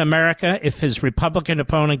Orwellian America if his Republican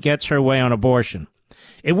opponent gets her way on abortion.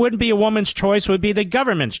 It wouldn't be a woman's choice, it would be the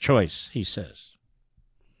government's choice, he says.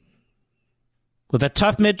 With a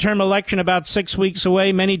tough midterm election about 6 weeks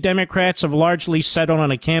away, many Democrats have largely settled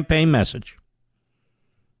on a campaign message.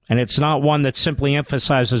 And it's not one that simply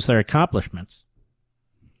emphasizes their accomplishments.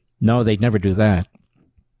 No, they'd never do that.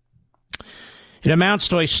 It amounts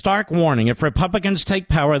to a stark warning. If Republicans take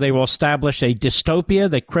power, they will establish a dystopia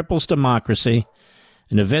that cripples democracy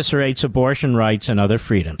and eviscerates abortion rights and other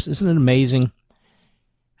freedoms. Isn't it amazing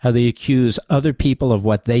how they accuse other people of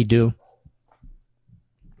what they do?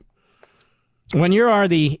 When you are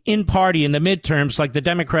the in-party in the midterms like the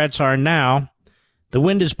Democrats are now, the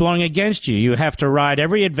wind is blowing against you. You have to ride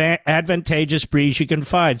every advantageous breeze you can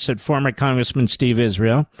find, said former Congressman Steve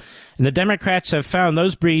Israel. And the Democrats have found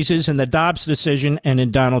those breezes in the Dobbs decision and in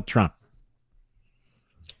Donald Trump.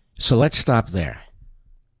 So let's stop there.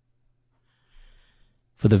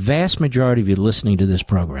 For the vast majority of you listening to this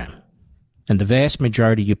program, and the vast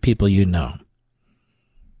majority of you people you know,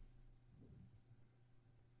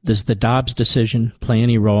 does the Dobbs decision play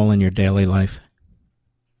any role in your daily life?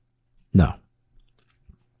 No.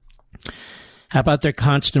 How about their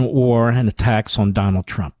constant war and attacks on Donald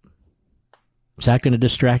Trump? Is that going to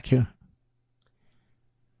distract you?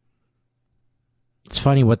 It's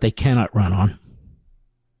funny what they cannot run on.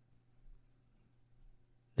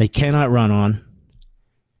 They cannot run on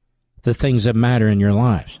the things that matter in your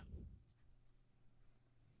lives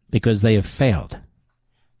because they have failed.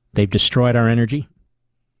 They've destroyed our energy.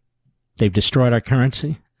 They've destroyed our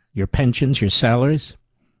currency, your pensions, your salaries.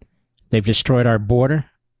 They've destroyed our border.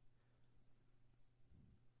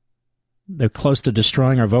 They're close to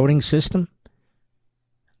destroying our voting system.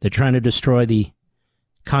 They're trying to destroy the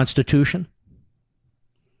Constitution.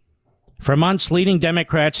 For months, leading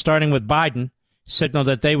Democrats, starting with Biden, signaled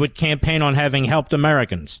that they would campaign on having helped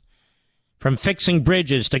Americans. From fixing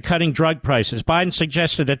bridges to cutting drug prices, Biden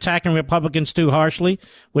suggested attacking Republicans too harshly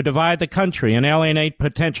would divide the country and alienate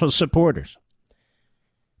potential supporters.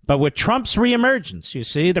 But with Trump's reemergence, you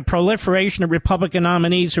see, the proliferation of Republican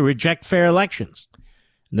nominees who reject fair elections,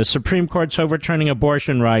 and the Supreme Court's overturning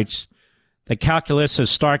abortion rights, the calculus has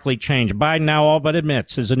starkly changed. Biden now all but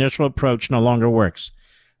admits his initial approach no longer works.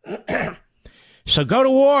 So go to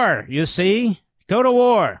war, you see. Go to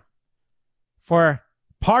war for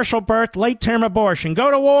partial birth, late-term abortion.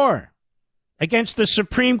 Go to war against the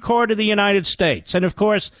Supreme Court of the United States. And, of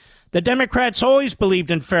course, the Democrats always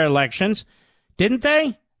believed in fair elections, didn't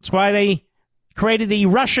they? That's why they created the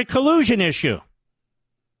Russia collusion issue.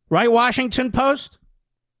 Right, Washington Post?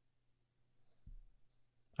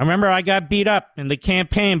 I remember I got beat up in the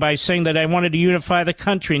campaign by saying that I wanted to unify the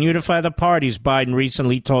country and unify the parties, Biden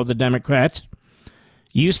recently told the Democrats.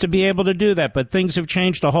 You used to be able to do that, but things have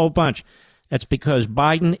changed a whole bunch. That's because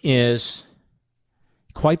Biden is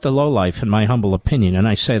quite the lowlife, in my humble opinion, and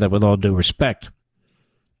I say that with all due respect.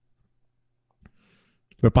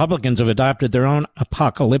 Republicans have adopted their own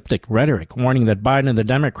apocalyptic rhetoric, warning that Biden and the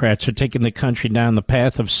Democrats are taking the country down the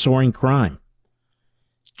path of soaring crime.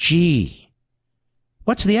 Gee,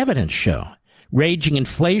 what's the evidence show? Raging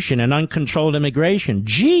inflation and uncontrolled immigration.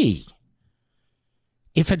 Gee,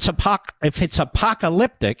 if it's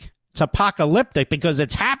apocalyptic, it's apocalyptic because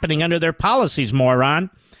it's happening under their policies,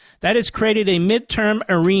 moron. That has created a midterm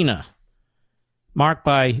arena marked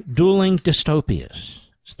by dueling dystopias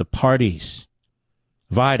as the parties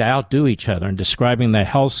vie to outdo each other in describing the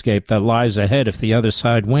hellscape that lies ahead if the other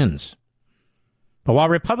side wins. But while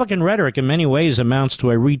Republican rhetoric in many ways amounts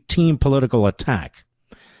to a routine political attack,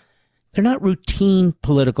 they're not routine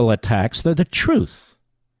political attacks, they're the truth.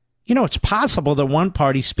 You know, it's possible that one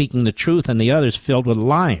party's speaking the truth and the other's filled with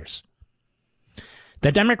liars.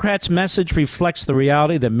 The Democrats' message reflects the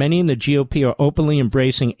reality that many in the GOP are openly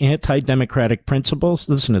embracing anti-democratic principles.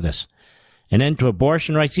 Listen to this. an end to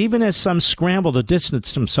abortion rights, even as some scramble to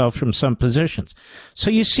distance themselves from some positions.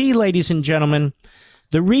 So you see, ladies and gentlemen,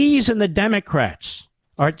 the reason the Democrats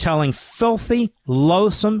are telling filthy,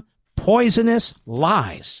 loathsome, poisonous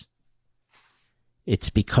lies, it's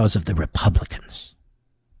because of the Republicans.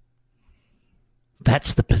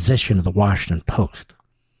 That's the position of the Washington Post.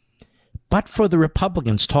 But for the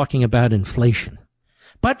Republicans talking about inflation,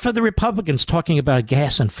 but for the Republicans talking about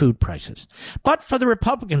gas and food prices, but for the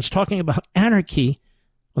Republicans talking about anarchy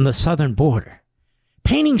on the southern border,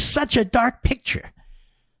 painting such a dark picture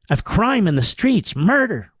of crime in the streets,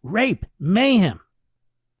 murder, rape, mayhem,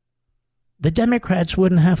 the Democrats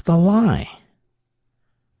wouldn't have to lie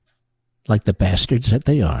like the bastards that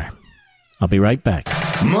they are. I'll be right back.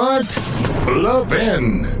 Mark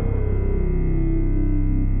Levin.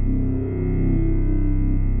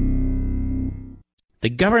 The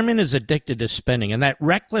government is addicted to spending, and that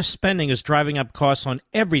reckless spending is driving up costs on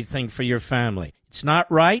everything for your family. It's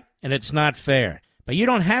not right, and it's not fair. But you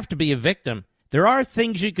don't have to be a victim. There are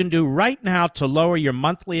things you can do right now to lower your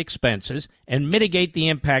monthly expenses and mitigate the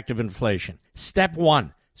impact of inflation. Step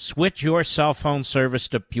 1, switch your cell phone service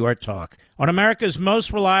to Pure Talk. On America's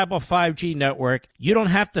most reliable 5G network, you don't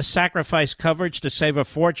have to sacrifice coverage to save a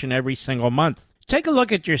fortune every single month. Take a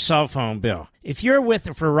look at your cell phone bill. If you're with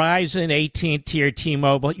Verizon, AT&T, or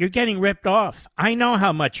T-Mobile, you're getting ripped off. I know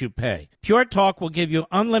how much you pay. Pure Talk will give you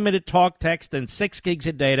unlimited talk, text, and 6 gigs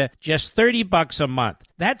of data, just $30 a month.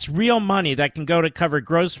 That's real money that can go to cover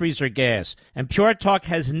groceries or gas. And Pure Talk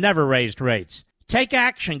has never raised rates. Take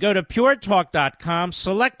action. Go to puretalk.com,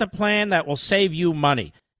 select the plan that will save you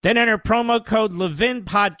money. Then enter promo code Levin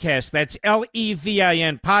Podcast, that's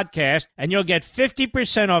Levin Podcast, and you'll get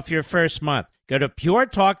 50% off your first month. Go to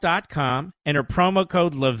puretalk.com, enter promo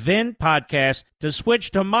code Levin Podcast to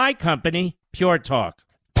switch to my company, Pure Talk.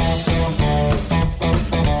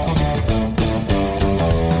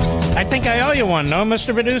 I think I owe you one, no,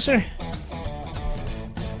 Mr. Producer?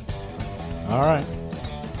 All right.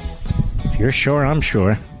 If you're sure, I'm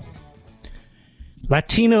sure.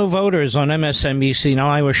 Latino voters on MSNBC. Now,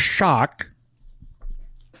 I was shocked,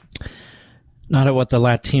 not at what the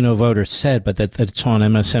Latino voters said, but that it's on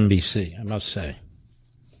MSNBC, I must say.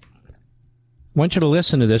 I want you to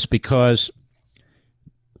listen to this because,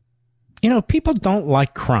 you know, people don't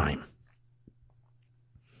like crime.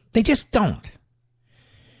 They just don't.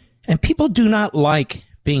 And people do not like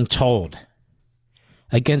being told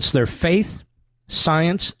against their faith,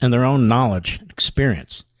 science, and their own knowledge and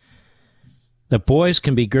experience that boys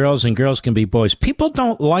can be girls and girls can be boys. People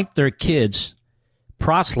don't like their kids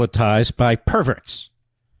proselytized by perverts,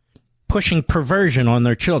 pushing perversion on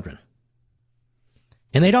their children.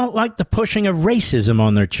 And they don't like the pushing of racism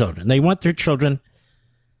on their children. They want their children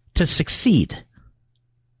to succeed.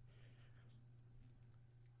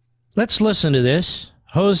 Let's listen to this.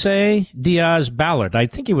 Jose Diaz-Balart, I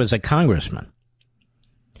think he was a congressman.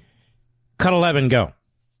 Cut 11, go.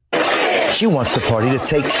 She wants the party to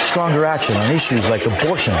take stronger action on issues like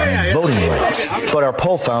abortion and voting rights. But our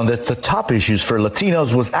poll found that the top issues for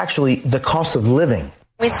Latinos was actually the cost of living.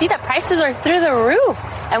 We see that prices are through the roof,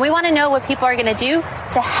 and we want to know what people are going to do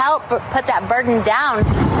to help put that burden down.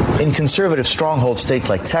 In conservative stronghold states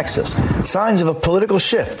like Texas, signs of a political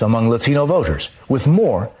shift among Latino voters, with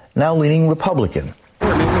more now leaning Republican.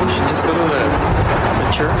 Maybe we should just go to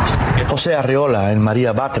the church. Jose Arriola and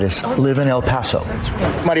Maria Batres live in El Paso.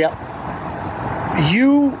 Maria,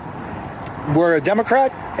 you were a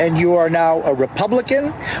Democrat and you are now a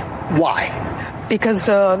Republican. Why? Because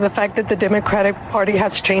the fact that the Democratic Party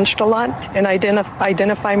has changed a lot and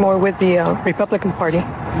identify more with the Republican Party.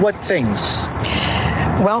 What things?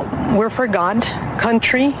 Well, we're for God,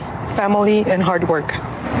 country, family, and hard work.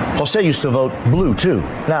 Jose used to vote blue, too.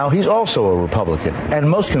 Now he's also a Republican and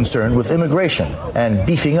most concerned with immigration and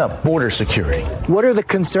beefing up border security. What are the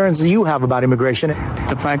concerns that you have about immigration?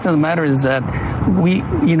 The fact of the matter is that we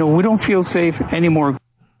don't feel safe anymore.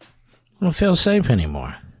 We don't feel safe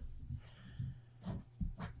anymore.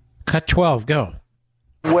 Cut 12, go.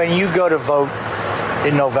 When you go to vote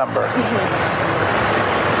in November,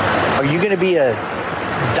 are you going to be a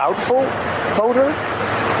doubtful voter?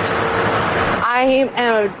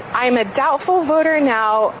 I'm a doubtful voter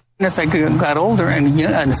now. As I got older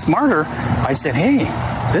and smarter, I said, hey,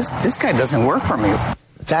 this guy doesn't work for me.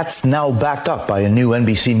 That's now backed up by a new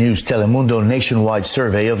NBC News Telemundo nationwide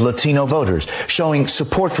survey of Latino voters, showing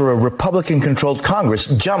support for a Republican-controlled Congress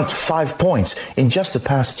jumped 5 points in just the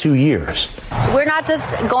past 2 years. We're not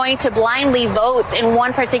just going to blindly vote in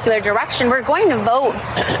one particular direction. We're going to vote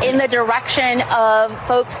in the direction of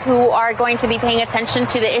folks who are going to be paying attention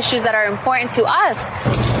to the issues that are important to us.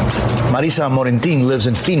 Marisa Morentin lives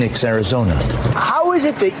in Phoenix, Arizona. How is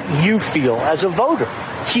it that you feel as a voter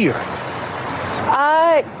here?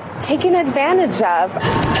 Taken advantage of.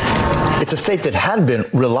 It's a state that had been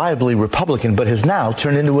reliably Republican, but has now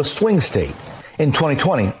turned into a swing state. In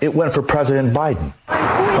 2020, it went for President Biden.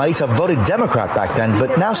 Marisa voted Democrat back then,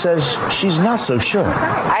 but now says she's not so sure.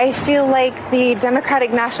 I feel like the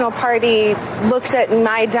Democratic National Party looks at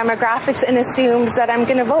my demographics and assumes that I'm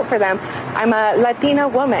going to vote for them. I'm a Latina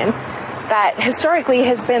woman that historically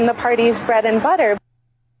has been the party's bread and butter.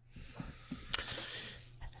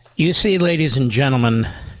 You see, ladies and gentlemen,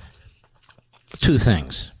 two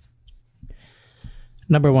things.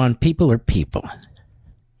 Number one, people are people.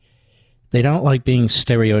 They don't like being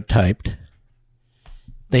stereotyped.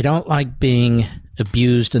 They don't like being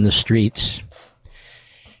abused in the streets.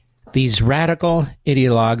 These radical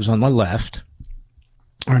ideologues on the left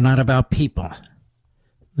are not about people.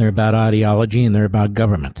 They're about ideology and they're about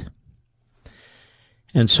government.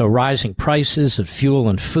 And so rising prices of fuel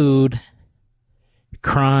and food,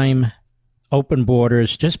 crime, open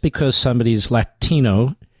borders, just because somebody's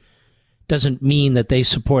Latino doesn't mean that they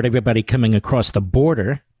support everybody coming across the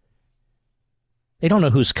border. They don't know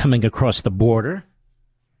who's coming across the border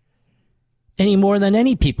any more than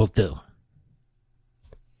any people do.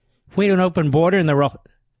 If we had an open border and there were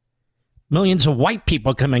millions of white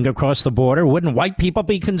people coming across the border, wouldn't white people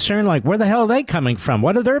be concerned? Like, where the hell are they coming from?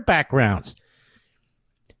 What are their backgrounds?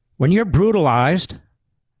 When you're brutalized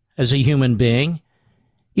as a human being,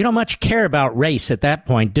 you don't much care about race at that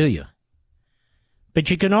point, do you? But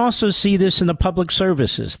you can also see this in the public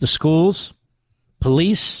services, the schools,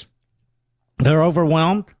 police. They're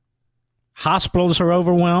overwhelmed. Hospitals are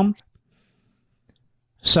overwhelmed.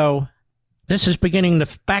 So this is beginning to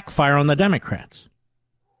backfire on the Democrats.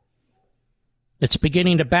 It's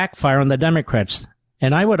beginning to backfire on the Democrats.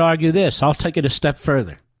 And I would argue this. I'll take it a step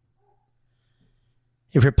further.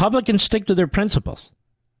 If Republicans stick to their principles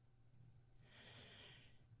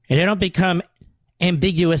and they don't become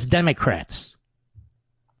ambiguous Democrats,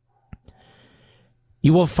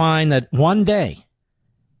 you will find that one day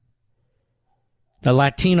the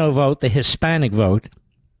Latino vote, the Hispanic vote,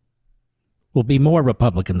 will be more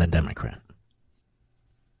Republican than Democrat.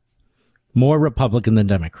 More Republican than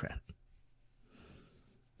Democrat.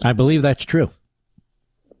 I believe that's true.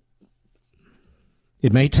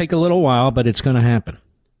 It may take a little while, but it's going to happen.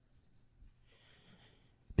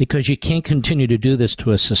 Because you can't continue to do this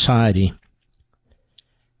to a society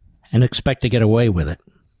and expect to get away with it.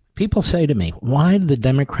 People say to me, why do the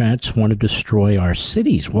Democrats want to destroy our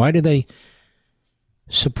cities? Why do they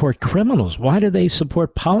support criminals? Why do they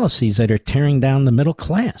support policies that are tearing down the middle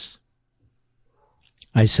class?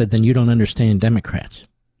 I said, then you don't understand Democrats.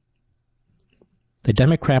 The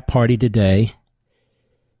Democrat Party today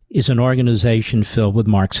is an organization filled with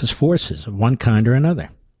Marxist forces of one kind or another.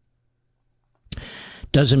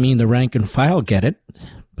 Doesn't mean the rank and file get it,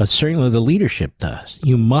 but certainly the leadership does.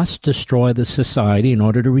 You must destroy the society in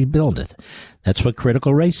order to rebuild it. That's what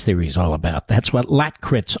critical race theory is all about. That's what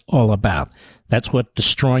Latcrit's all about. That's what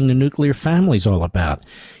destroying the nuclear family is all about.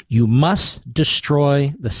 You must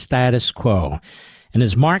destroy the status quo. And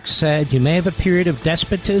as Marx said, you may have a period of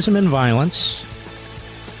despotism and violence,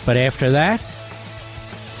 but after that,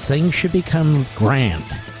 things should become grand.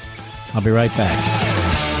 I'll be right back.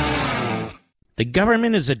 The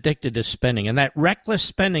government is addicted to spending, and that reckless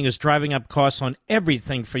spending is driving up costs on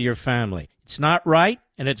everything for your family. It's not right,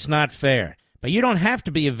 and it's not fair. But you don't have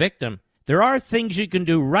to be a victim. There are things you can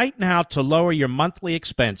do right now to lower your monthly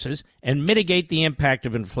expenses and mitigate the impact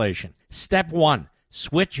of inflation. Step 1,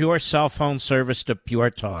 switch your cell phone service to Pure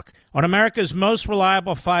Talk. On America's most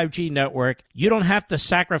reliable 5G network, you don't have to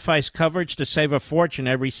sacrifice coverage to save a fortune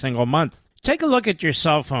every single month. Take a look at your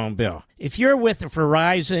cell phone bill. If you're with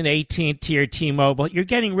Verizon, AT&T, or T-Mobile, you're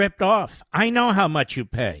getting ripped off. I know how much you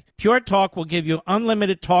pay. Pure Talk will give you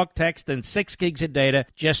unlimited talk, text, and 6 gigs of data,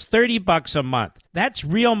 just $30 a month. That's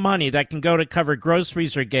real money that can go to cover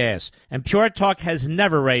groceries or gas. And Pure Talk has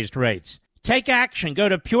never raised rates. Take action. Go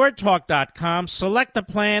to puretalk.com, select the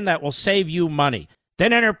plan that will save you money.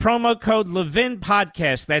 Then enter promo code Levin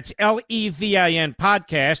Podcast, that's Levin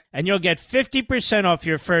Podcast, and you'll get 50% off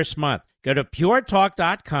your first month. Go to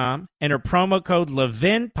puretalk.com, enter promo code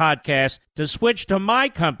Levin Podcast to switch to my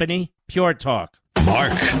company, Pure Talk.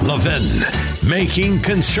 Mark Levin, making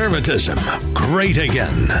conservatism great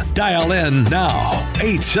again. Dial in now,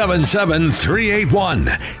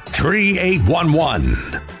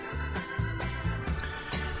 877-381-3811.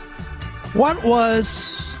 What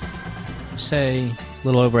was, say, a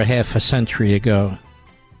little over half a century ago,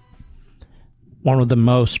 one of the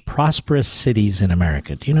most prosperous cities in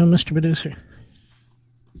America? Do you know, Mr. Producer?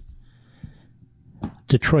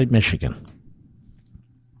 Detroit, Michigan.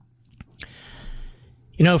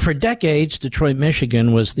 You know, for decades, Detroit,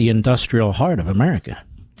 Michigan was the industrial heart of America.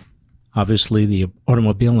 Obviously, the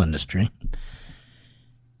automobile industry.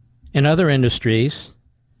 And other industries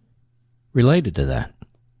related to that.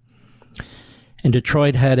 And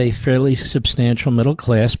Detroit had a fairly substantial middle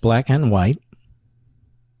class, black and white.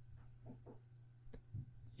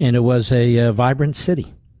 And it was a vibrant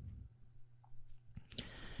city.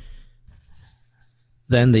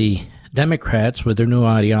 Then the Democrats, with their new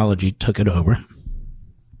ideology, took it over.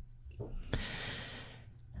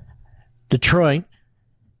 Detroit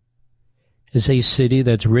is a city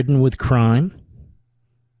that's ridden with crime,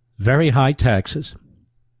 very high taxes,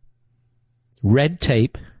 red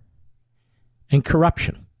tape, and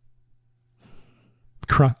corruption.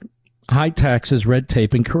 High taxes, red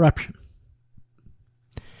tape, and corruption.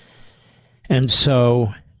 And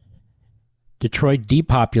so Detroit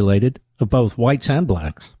depopulated of both whites and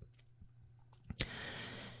blacks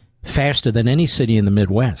faster than any city in the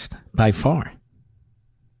Midwest, by far.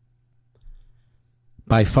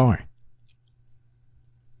 By far.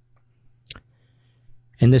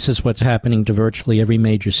 And this is what's happening to virtually every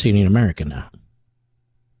major city in America now.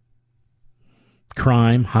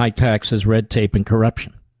 Crime, high taxes, red tape, and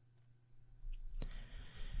corruption.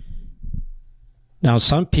 Now,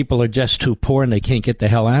 some people are just too poor and they can't get the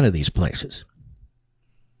hell out of these places.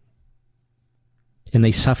 And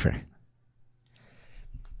they suffer.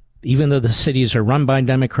 Even though the cities are run by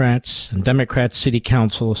Democrats and Democrat city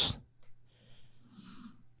councils,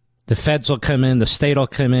 the feds will come in, the state will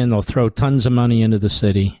come in, they'll throw tons of money into the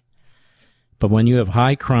city. But when you have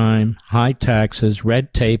high crime, high taxes,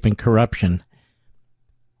 red tape, and corruption,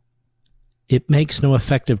 it makes no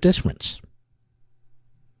effective difference.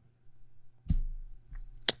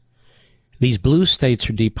 These blue states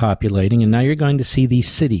are depopulating, and now you're going to see these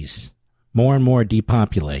cities more and more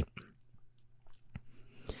depopulate.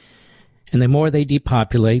 And the more they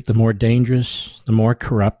depopulate, the more dangerous, the more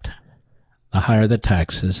corrupt, the higher the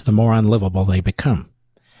taxes, the more unlivable they become.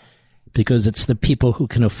 Because it's the people who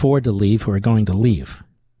can afford to leave who are going to leave.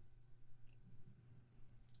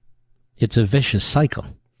 It's a vicious cycle.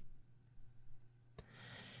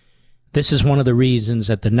 This is one of the reasons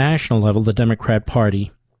at the national level the Democrat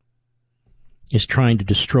Party is trying to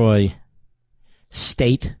destroy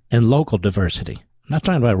state and local diversity. I'm not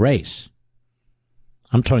talking about race.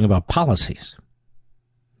 I'm talking about policies.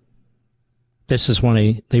 This is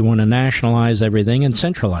when they want to nationalize everything and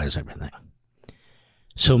centralize everything.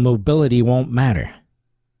 So mobility won't matter.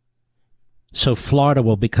 So Florida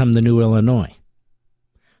will become the new Illinois.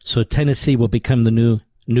 So Tennessee will become the new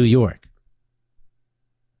New York.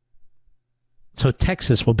 So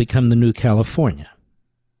Texas will become the new California.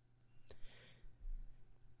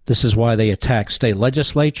 This is why they attack state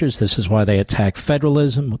legislatures. This is why they attack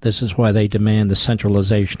federalism. This is why they demand the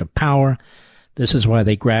centralization of power. This is why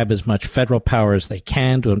they grab as much federal power as they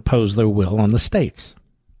can to impose their will on the states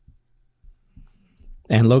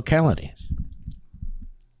and localities.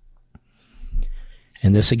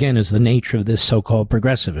 And this, again, is the nature of this so-called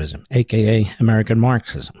progressivism, a.k.a. American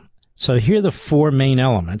Marxism. So here are the four main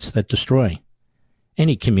elements that destroy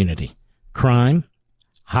any community: crime,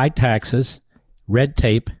 high taxes, red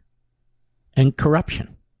tape, and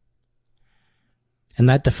corruption. And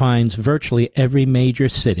that defines virtually every major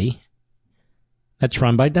city that's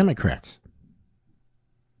run by Democrats.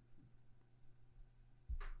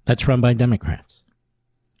 That's run by Democrats.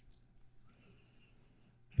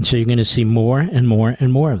 And so you're going to see more and more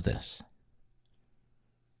and more of this,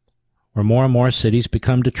 where more and more cities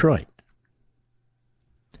become Detroit.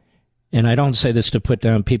 And I don't say this to put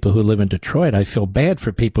down people who live in Detroit. I feel bad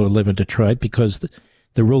for people who live in Detroit because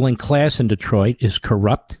the ruling class in Detroit is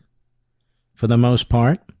corrupt for the most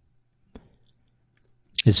part.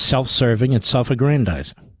 It's self-serving and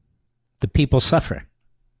self-aggrandizing. The people suffer.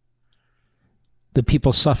 The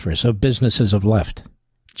people suffer, so businesses have left,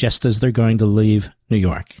 just as they're going to leave New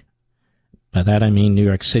York. By that I mean New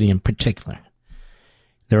York City in particular.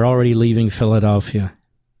 They're already leaving Philadelphia.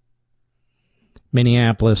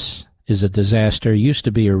 Minneapolis is a disaster. Used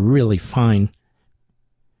to be a really fine,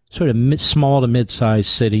 sort of small to mid-sized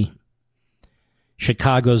city.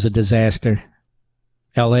 Chicago's a disaster.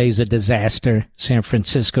 LA's a disaster. San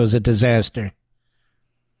Francisco's a disaster.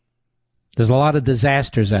 There's a lot of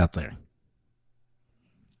disasters out there.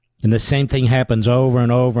 And the same thing happens over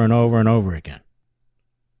and over and over and over again.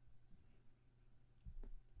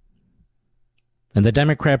 And the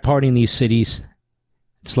Democrat Party in these cities,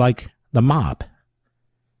 it's like the mob.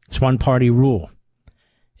 It's one-party rule.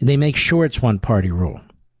 And they make sure it's one-party rule.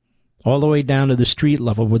 All the way down to the street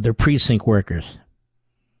level with their precinct workers.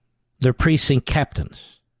 They're precinct captains.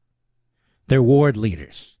 They're ward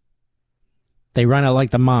leaders. They run it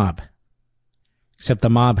like the mob, except the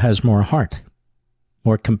mob has more heart,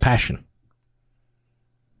 more compassion.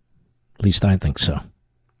 At least I think so.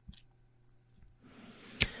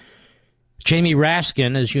 Jamie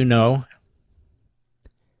Raskin, as you know,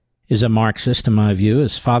 is a Marxist in my view.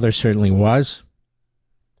 His father certainly was.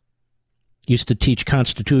 Used to teach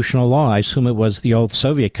constitutional law. I assume it was the old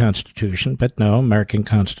Soviet Constitution, but no, American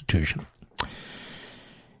Constitution.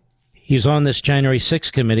 He's on this January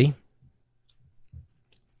 6th committee.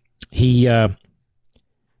 He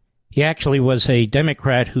actually was a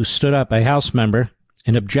Democrat who stood up, a House member,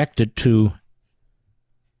 and objected to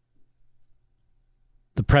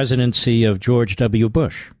the presidency of George W.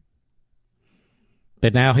 Bush.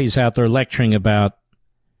 But now he's out there lecturing about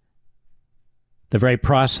the very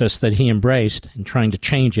process that he embraced and trying to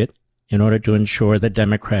change it in order to ensure that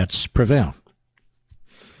Democrats prevail.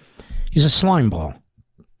 He's a slimeball,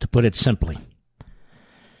 to put it simply.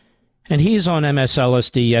 And he's on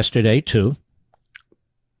MSLSD yesterday, too.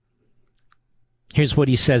 Here's what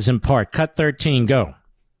he says in part. Cut 13, go.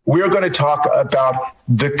 We are going to talk about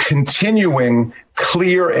the continuing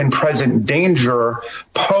clear and present danger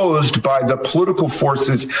posed by the political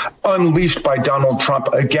forces unleashed by Donald Trump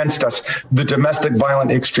against us, the domestic violent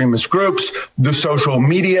extremist groups, the social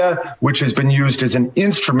media, which has been used as an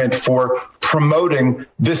instrument for promoting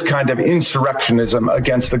this kind of insurrectionism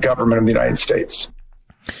against the government of the United States.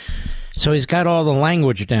 So he's got all the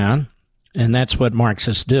language down, and that's what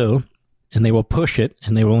Marxists do. And they will push it,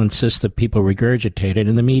 and they will insist that people regurgitate it,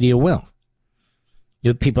 and the media will.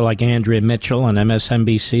 You have people like Andrea Mitchell on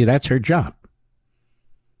MSNBC, that's her job.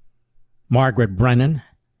 Margaret Brennan,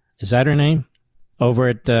 is that her name? Over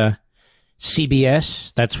at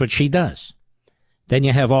CBS, that's what she does. Then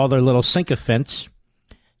you have all their little sycophants,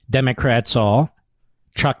 Democrats all,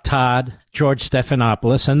 Chuck Todd, George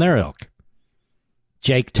Stephanopoulos, and their ilk.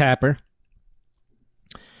 Jake Tapper.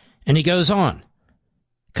 And he goes on.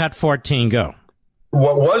 Cut 14, go.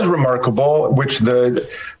 What was remarkable, which the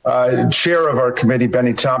chair of our committee,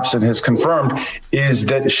 Benny Thompson, has confirmed, is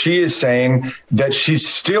that she is saying that she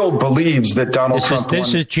still believes that Donald Trump won.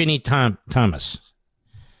 This is Ginny Thomas,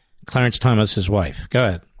 Clarence Thomas's wife. Go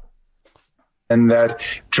ahead. And that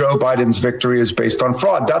Joe Biden's victory is based on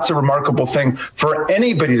fraud. That's a remarkable thing for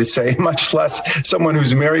anybody to say, much less someone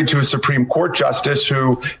who's married to a Supreme Court justice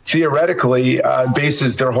who theoretically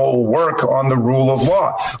bases their whole work on the rule of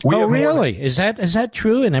law. Really? Is that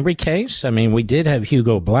true in every case? I mean, we did have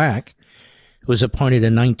Hugo Black, who was appointed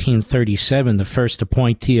in 1937, the first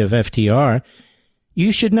appointee of FDR.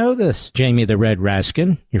 You should know this, Jamie the Red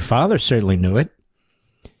Raskin. Your father certainly knew it.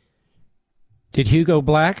 Did Hugo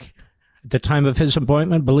Black, at the time of his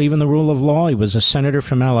appointment, believe in the rule of law? He was a senator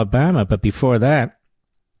from Alabama, but before that,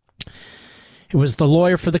 he was the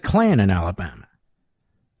lawyer for the Klan in Alabama.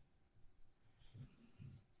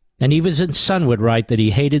 And he was in Son would write that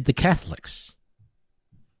he hated the Catholics.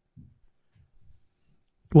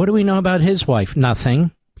 What do we know about his wife?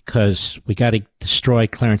 Nothing, because we got to destroy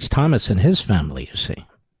Clarence Thomas and his family, you see.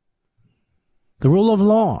 The rule of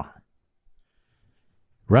law.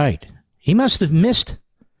 Right. He must have missed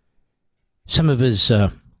some of his,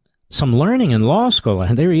 some learning in law school,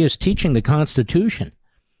 and there he is teaching the Constitution.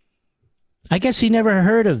 I guess he never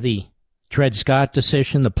heard of the Dred Scott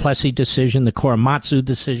decision, the Plessy decision, the Korematsu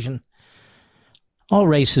decision, all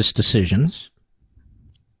racist decisions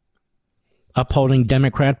upholding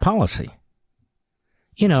Democrat policy.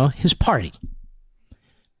 You know, his party.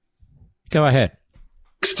 Go ahead.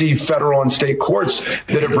 60 federal and state courts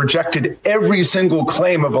that have rejected every single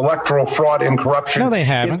claim of electoral fraud and corruption. No, they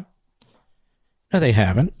haven't. No, they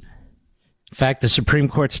haven't. In fact, the Supreme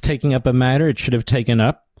Court's taking up a matter it should have taken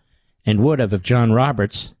up and would have if John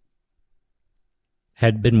Roberts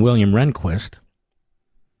had been William Rehnquist.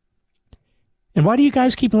 And why do you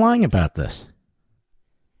guys keep lying about this?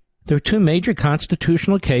 There are two major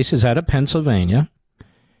constitutional cases out of Pennsylvania.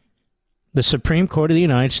 The Supreme Court of the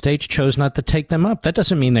United States chose not to take them up. That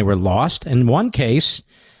doesn't mean they were lost. And one case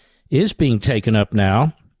is being taken up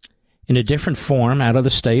now in a different form out of the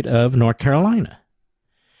state of North Carolina.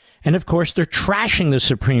 And, of course, they're trashing the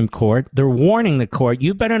Supreme Court. They're warning the court,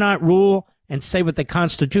 you better not rule and say what the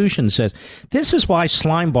Constitution says. This is why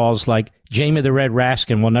slimeballs like Jamie the Red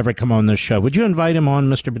Raskin will never come on this show. Would you invite him on,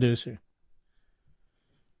 Mr. Producer?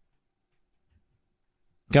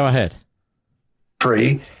 Go ahead.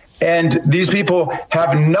 And these people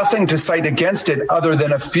have nothing to cite against it other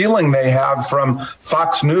than a feeling they have from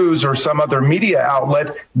Fox News or some other media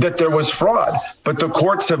outlet that there was fraud. But the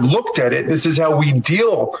courts have looked at it. This is how we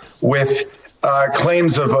deal with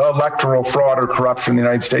claims of electoral fraud or corruption in the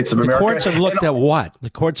United States of America. The courts have looked at what? The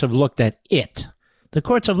courts have looked at it. The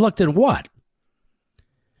courts have looked at what?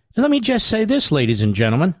 And let me just say this, ladies and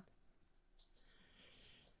gentlemen.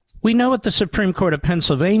 We know what the Supreme Court of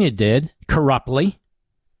Pennsylvania did corruptly,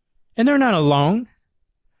 and they're not alone.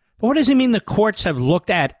 But what does it mean the courts have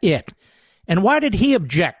looked at it? And why did he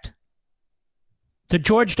object to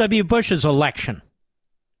George W. Bush's election?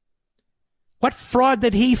 What fraud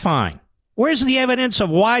did he find? Where's the evidence of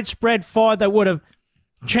widespread fraud that would have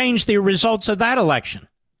changed the results of that election?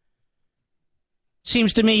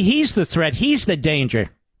 Seems to me he's the threat. He's the danger.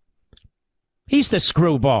 He's the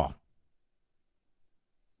screwball.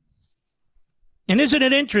 And isn't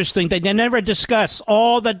it interesting that they never discuss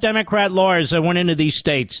all the Democrat lawyers that went into these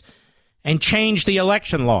states and changed the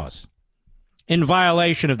election laws in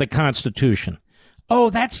violation of the Constitution? Oh,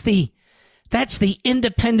 that's the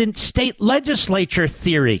independent state legislature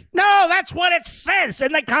theory. No, that's what it says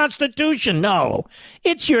in the Constitution. No,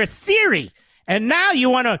 it's your theory. And now you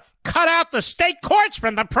want to cut out the state courts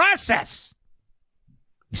from the process.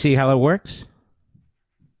 You see how it works?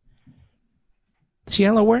 See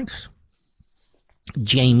how it works?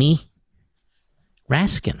 Jamie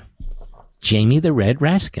Raskin. Jamie the Red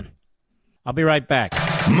Raskin. I'll be right back.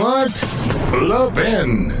 Mark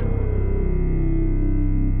Levin.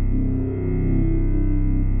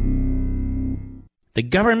 The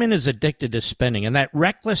government is addicted to spending, and that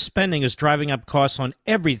reckless spending is driving up costs on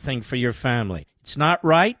everything for your family. It's not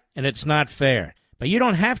right, and it's not fair. But you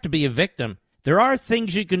don't have to be a victim. There are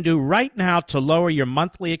things you can do right now to lower your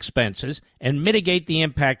monthly expenses and mitigate the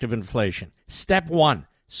impact of inflation. Step 1,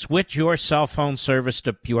 switch your cell phone service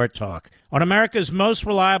to Pure Talk. On America's most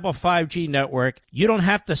reliable 5G network, you don't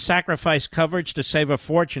have to sacrifice coverage to save a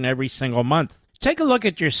fortune every single month. Take a look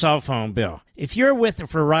at your cell phone bill. If you're with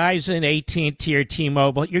Verizon, AT&T, or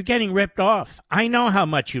T-Mobile, you're getting ripped off. I know how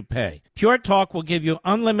much you pay. Pure Talk will give you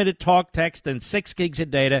unlimited talk, text, and 6 gigs of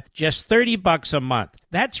data, just $30 a month.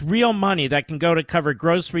 That's real money that can go to cover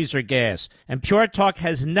groceries or gas. And Pure Talk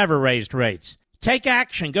has never raised rates. Take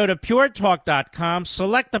action. Go to puretalk.com,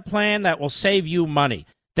 select the plan that will save you money.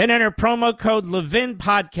 Then enter promo code Levin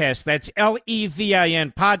Podcast, that's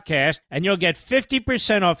Levin Podcast, and you'll get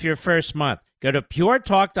 50% off your first month. Go to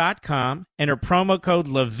puretalk.com, enter promo code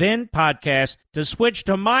Levin Podcast to switch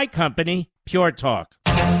to my company, Pure Talk.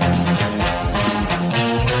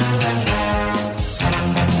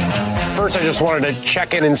 First, I just wanted to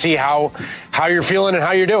check in and see how you're feeling and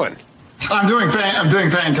how you're doing. I'm doing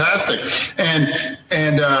fantastic, and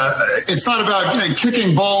it's not about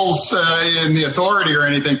kicking balls in the authority or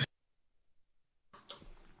anything.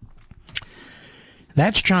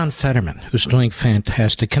 That's John Fetterman, who's doing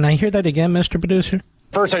fantastic. Can I hear that again, Mr. Producer?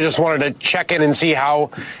 First, I just wanted to check in and see how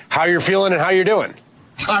you're feeling and how you're doing.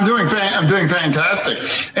 I'm doing fantastic,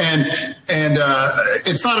 and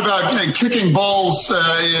it's not about kicking balls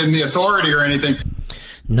in the authority or anything.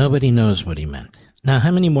 Nobody knows what he meant. Now,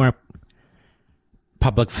 how many more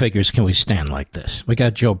public figures can we stand like this? We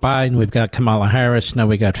got Joe Biden, we've got Kamala Harris, now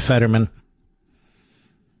we got Fetterman.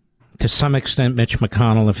 To some extent, Mitch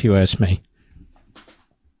McConnell, if you ask me.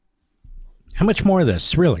 How much more of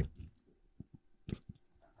this, really?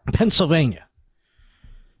 Pennsylvania.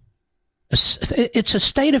 It's a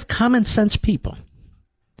state of common sense people.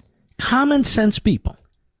 Common sense people.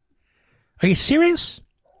 Are you serious?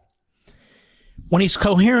 When he's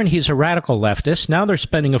coherent, he's a radical leftist. Now they're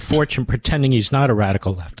spending a fortune pretending he's not a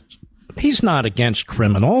radical leftist. He's not against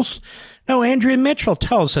criminals. No, Andrea Mitchell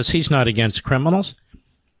tells us he's not against criminals.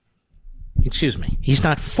 Excuse me. He's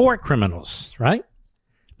not for criminals, right?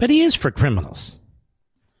 But he is for criminals.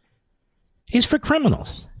 He's for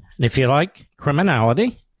criminals. And if you like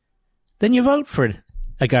criminality, then you vote for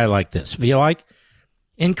a guy like this. If you like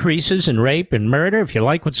increases in rape and murder, if you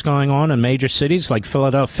like what's going on in major cities like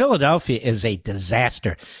Philadelphia, Philadelphia is a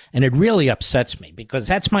disaster. And it really upsets me because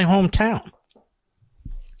that's my hometown.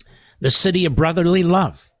 The city of brotherly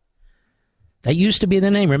love. That used to be the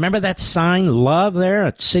name. Remember that sign, love, there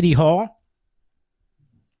at City Hall?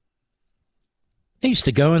 I used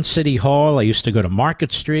to go in City Hall. I used to go to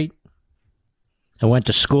Market Street. I went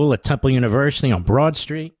to school at Temple University on Broad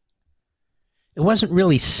Street. It wasn't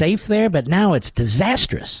really safe there, but now it's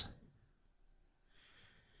disastrous.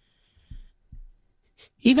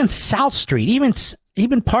 Even South Street,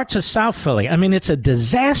 even parts of South Philly. I mean, it's a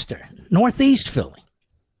disaster. Northeast Philly.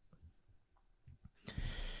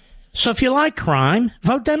 So if you like crime,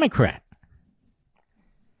 vote Democrat.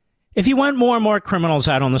 If you want more and more criminals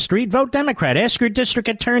out on the street, vote Democrat. Ask your district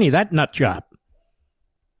attorney, that nut job.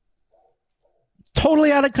 Totally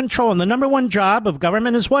out of control. And the number one job of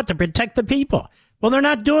government is what? To protect the people. Well, they're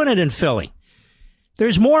not doing it in Philly.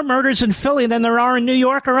 There's more murders in Philly than there are in New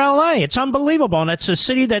York or L.A. It's unbelievable. And it's a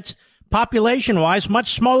city that's population-wise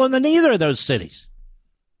much smaller than either of those cities.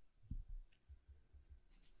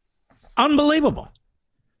 Unbelievable.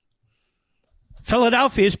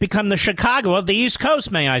 Philadelphia has become the Chicago of the East Coast,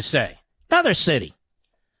 may I say. Another city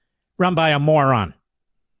run by a moron.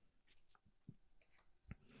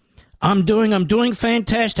 I'm doing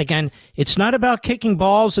fantastic. And it's not about kicking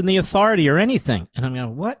balls in the authority or anything. And I'm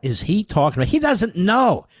going, what is he talking about? He doesn't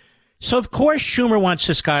know. So, of course, Schumer wants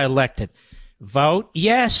this guy elected. Vote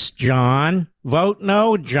yes, John. Vote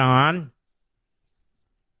no, John.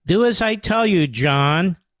 Do as I tell you,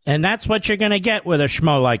 John. And that's what you're going to get with a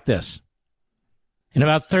schmo like this. In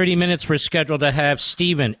about 30 minutes, we're scheduled to have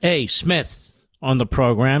Stephen A. Smith on the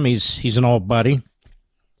program. He's an old buddy.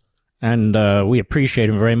 And we appreciate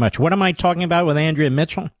him very much. What am I talking about with Andrea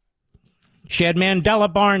Mitchell? She had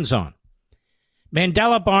Mandela Barnes on.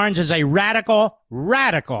 Mandela Barnes is a radical,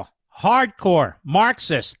 hardcore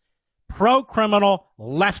Marxist, pro-criminal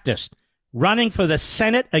leftist running for the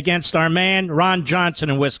Senate against our man Ron Johnson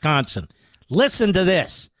in Wisconsin. Listen to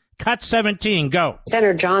this. Cut 17, go.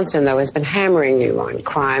 Senator Johnson, though, has been hammering you on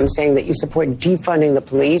crime, saying that you support defunding the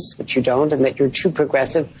police, which you don't, and that you're too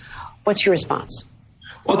progressive. What's your response?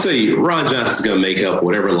 Well, I'll tell you, Ron Johnson's going to make up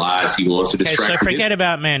whatever lies he wants to distract. Okay, so forget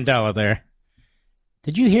about Mandela there.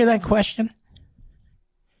 Did you hear that question?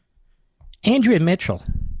 Andrea Mitchell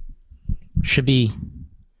should be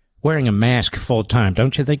wearing a mask full time,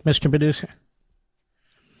 don't you think, Mr. Producer?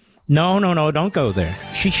 No, don't go there.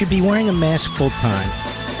 She should be wearing a mask full time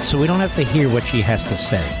so we don't have to hear what she has to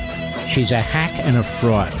say. She's a hack and a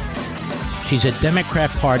fraud. She's a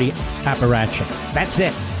Democrat Party apparatchik. That's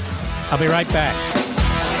it. I'll be right back.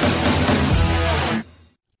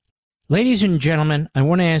 Ladies and gentlemen, I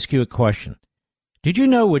want to ask you a question. Did you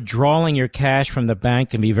know withdrawing your cash from the bank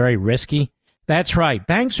can be very risky? That's right.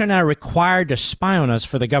 Banks are now required to spy on us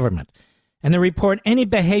for the government, and they report any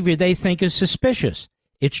behavior they think is suspicious.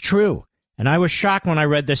 It's true, and I was shocked when I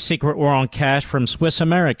read The Secret War on Cash from Swiss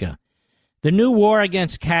America. The new war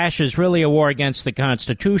against cash is really a war against the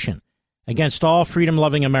Constitution, against all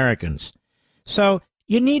freedom-loving Americans. So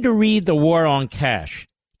you need to read The War on Cash.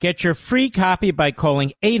 Get your free copy by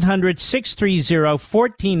calling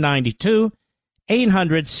 800-630-1492,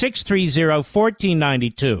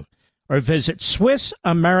 800-630-1492, or visit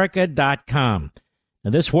SwissAmerica.com. Now,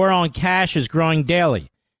 this war on cash is growing daily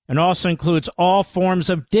and also includes all forms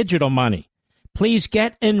of digital money. Please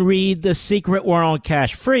get and read The Secret War on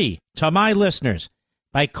Cash free to my listeners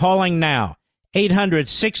by calling now,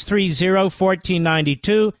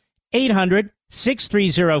 800-630-1492,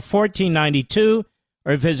 800-630-1492,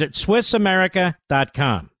 or visit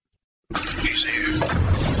SwissAmerica.com.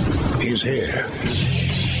 He's here.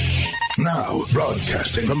 Now,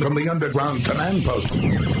 broadcasting from the underground command post,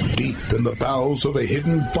 deep in the bowels of a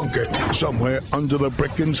hidden bunker, somewhere under the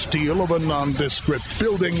brick and steel of a nondescript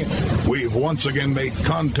building, we've once again made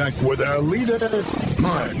contact with our leader,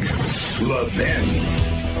 Mark Levin.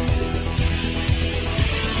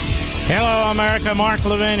 Hello, America. Mark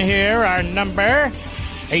Levin here. Our number,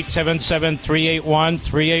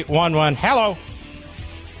 877-381-3811. Hello.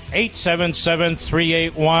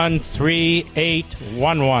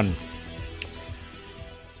 877-381-3811.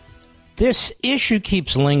 This issue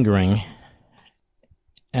keeps lingering,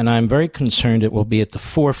 and I'm very concerned it will be at the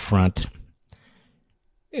forefront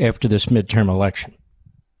after this midterm election.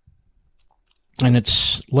 And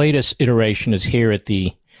its latest iteration is here at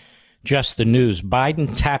the Just the News.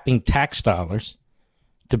 Biden tapping tax dollars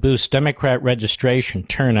to boost Democrat registration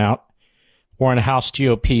turnout, Warren House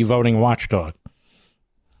GOP voting watchdog.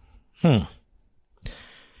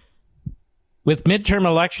 With midterm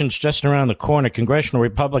elections just around the corner, congressional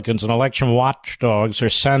Republicans and election watchdogs are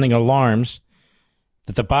sounding alarms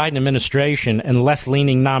that the Biden administration and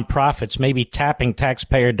left-leaning nonprofits may be tapping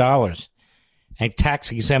taxpayer dollars and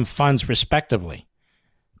tax-exempt funds, respectively,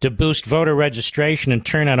 to boost voter registration and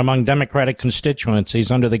turnout among Democratic constituencies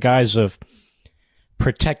under the guise of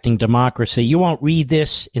protecting democracy. You won't read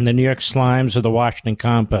this in the New York Slimes or the Washington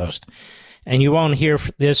Compost, and you won't hear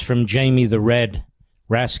this from Jamie the Red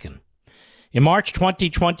Raskin. In March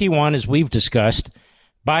 2021, as we've discussed,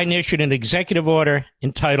 Biden issued an executive order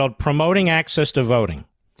entitled Promoting Access to Voting,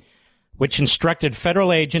 which instructed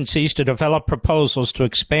federal agencies to develop proposals to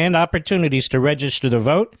expand opportunities to register to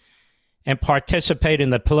vote and participate in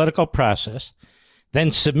the political process,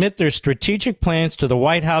 then submit their strategic plans to the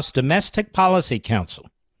White House Domestic Policy Council.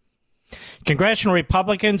 Congressional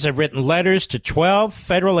Republicans have written letters to 12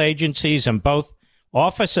 federal agencies and both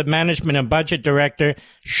Office of Management and Budget Director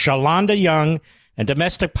Shalonda Young and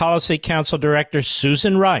Domestic Policy Council Director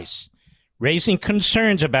Susan Rice, raising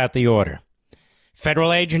concerns about the order.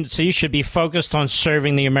 Federal agencies should be focused on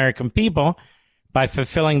serving the American people by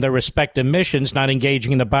fulfilling their respective missions, not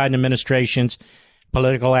engaging in the Biden administration's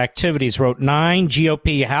political activities, wrote 9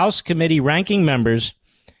 GOP House Committee ranking members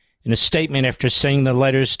in a statement after seeing the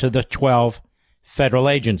letters to the 12 federal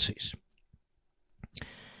agencies.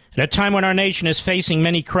 At a time when our nation is facing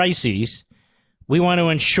many crises, we want to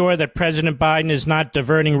ensure that President Biden is not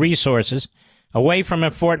diverting resources away from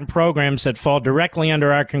important programs that fall directly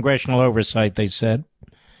under our congressional oversight, they said.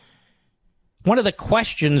 One of the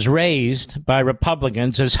questions raised by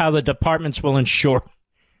Republicans is how the departments will ensure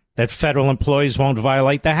that federal employees won't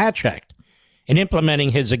violate the Hatch Act. In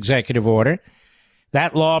implementing his executive order,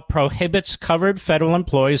 that law prohibits covered federal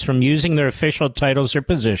employees from using their official titles or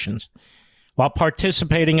positions while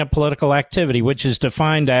participating in political activity, which is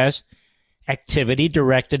defined as activity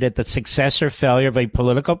directed at the success or failure of a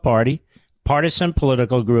political party, partisan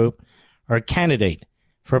political group, or candidate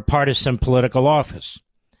for a partisan political office.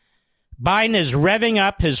 Biden is revving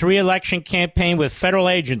up his re-election campaign with federal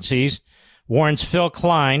agencies, warns Phil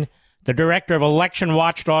Klein, the director of election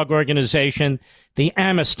watchdog organization, the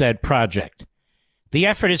Amistad Project. The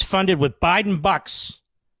effort is funded with Biden bucks,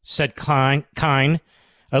 said Klein,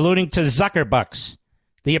 alluding to Zuckerbucks,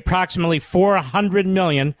 the approximately $400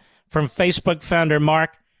 million from Facebook founder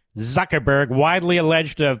Mark Zuckerberg, widely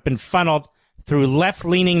alleged to have been funneled through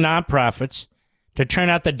left-leaning nonprofits to turn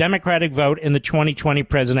out the Democratic vote in the 2020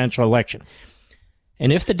 presidential election.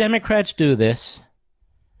 And if the Democrats do this,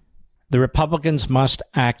 the Republicans must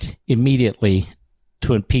act immediately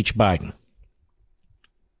to impeach Biden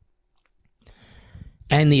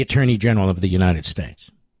and the Attorney General of the United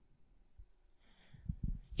States.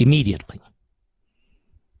 Immediately.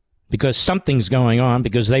 Because something's going on,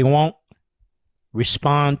 because they won't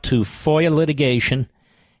respond to FOIA litigation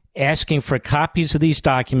asking for copies of these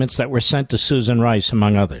documents that were sent to Susan Rice,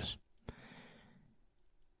 among others.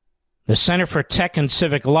 The Center for Tech and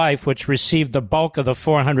Civic Life, which received the bulk of the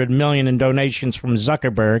 $400 million in donations from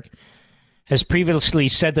Zuckerberg, has previously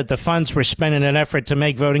said that the funds were spent in an effort to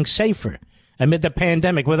make voting safer amid the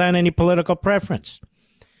pandemic without any political preference.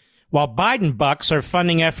 While Biden bucks are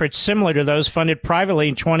funding efforts similar to those funded privately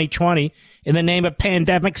in 2020 in the name of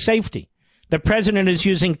pandemic safety, the president is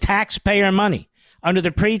using taxpayer money under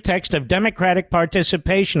the pretext of Democratic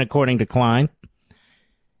participation, according to Klein.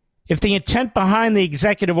 If the intent behind the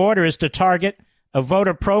executive order is to target a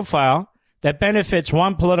voter profile that benefits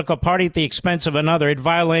one political party at the expense of another, it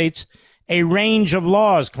violates a range of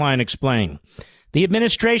laws, Klein explained. The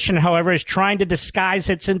administration, however, is trying to disguise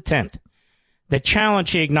its intent. The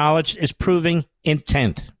challenge, he acknowledged, is proving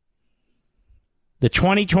intent. The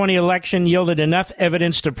 2020 election yielded enough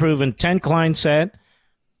evidence to prove intent, Klein said,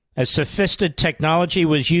 as sophisticated technology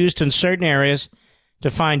was used in certain areas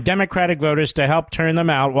to find Democratic voters to help turn them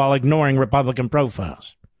out while ignoring Republican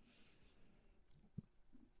profiles.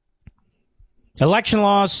 Election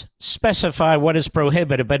laws specify what is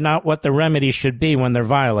prohibited, but not what the remedy should be when they're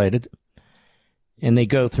violated. And they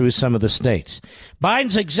go through some of the states.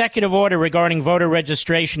 Biden's executive order regarding voter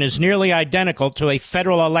registration is nearly identical to a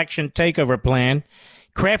federal election takeover plan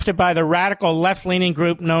crafted by the radical left-leaning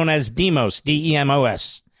group known as Demos,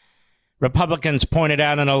 D-E-M-O-S. Republicans pointed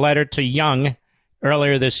out in a letter to Young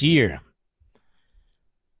earlier this year.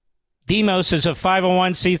 Demos is a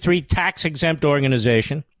 501c3 tax-exempt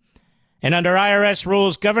organization, and under IRS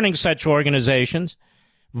rules governing such organizations,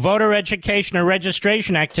 voter education or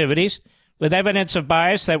registration activities with evidence of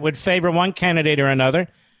bias that would favor one candidate or another,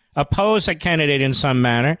 oppose a candidate in some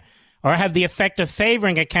manner, or have the effect of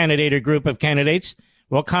favoring a candidate or group of candidates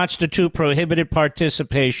will constitute prohibited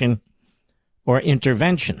participation or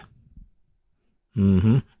intervention.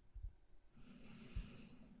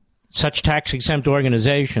 Such tax-exempt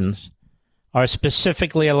organizations are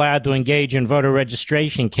specifically allowed to engage in voter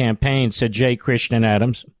registration campaigns, said J. Christian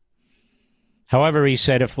Adams. However, he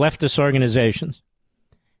said, if leftist organizations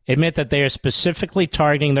admit that they are specifically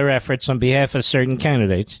targeting their efforts on behalf of certain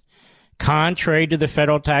candidates, contrary to the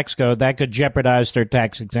federal tax code, that could jeopardize their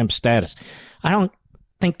tax-exempt status. I don't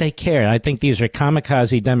think they care. I think these are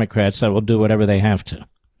kamikaze Democrats that will do whatever they have to.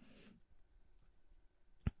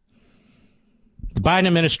 The Biden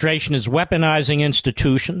administration is weaponizing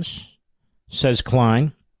institutions, says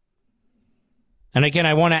Klein. And again,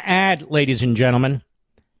 I want to add, ladies and gentlemen,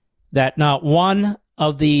 that not one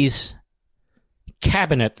of these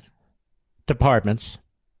cabinet departments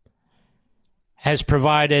has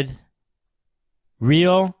provided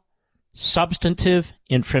real, substantive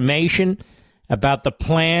information about the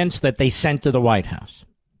plans that they sent to the White House.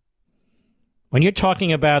 When you're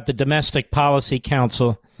talking about the Domestic Policy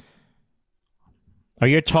Council or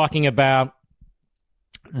you're talking about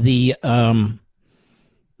the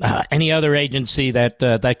any other agency that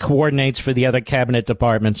that coordinates for the other cabinet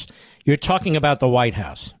departments, you're talking about the White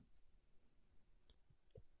House.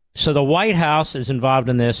 So the White House is involved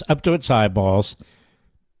in this up to its eyeballs.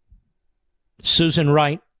 Susan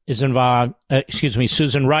Rice is involved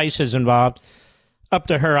up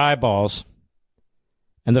to her eyeballs.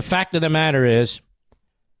 And the fact of the matter is,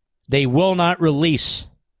 they will not release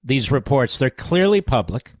these reports. They're clearly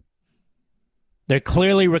public. They're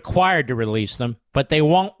clearly required to release them, but they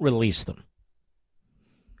won't release them.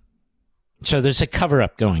 So there's a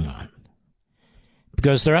cover-up going on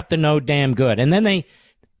because they're up to no damn good. And then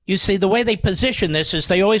you see, the way they position this is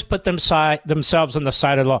they always put themselves on the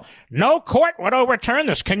side of the law. No court would overturn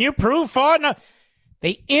this. Can you prove fraud? No.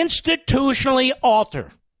 They institutionally alter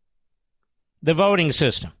the voting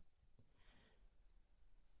system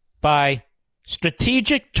by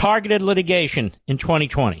strategic targeted litigation in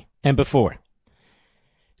 2020 and before.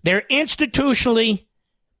 They're institutionally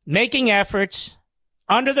making efforts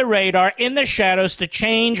under the radar, in the shadows, to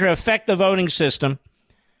change or affect the voting system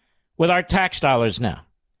with our tax dollars now.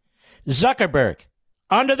 Zuckerberg,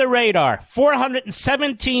 under the radar,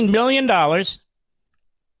 $417 million,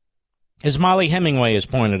 as Molly Hemingway has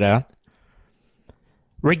pointed out,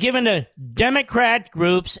 were given to Democrat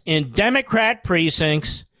groups in Democrat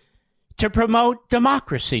precincts to promote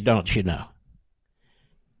democracy, don't you know?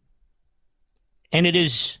 And it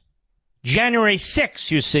is January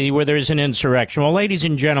 6th, you see, where there is an insurrection. Well, ladies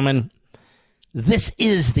and gentlemen, this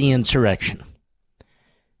is the insurrection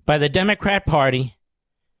by the Democrat Party,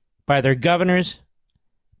 by their governors,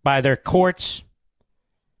 by their courts,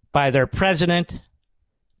 by their president,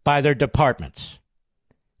 by their departments.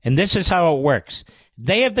 And this is how it works.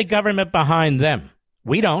 They have the government behind them.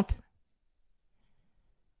 We don't.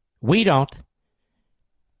 We don't.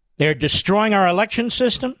 They're destroying our election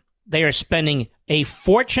system. They are spending a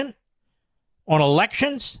fortune on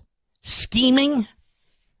elections, scheming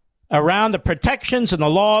around the protections and the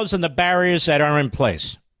laws and the barriers that are in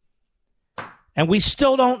place. And we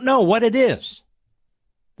still don't know what it is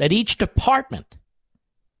that each department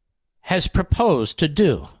has proposed to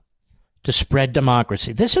do to spread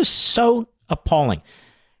democracy. This is so appalling.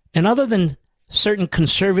 And other than certain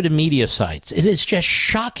conservative media sites, it is just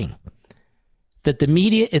shocking that the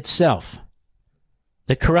media itself,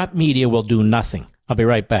 the corrupt media, will do nothing. I'll be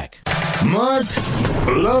right back. Mark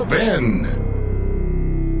Levin.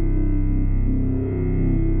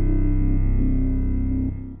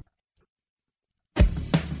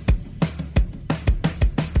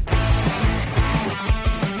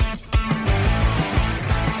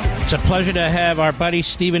 It's a pleasure to have our buddy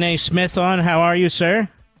Stephen A. Smith on. How are you, sir?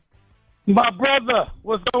 My brother,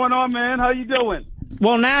 what's going on, man? How you doing?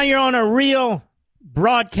 Well, now you're on a real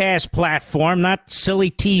broadcast platform, not silly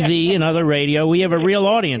TV and other radio. We have a real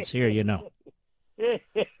audience here, you know.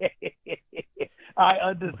 I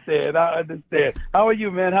understand. How are you,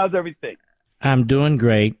 man? How's everything? I'm doing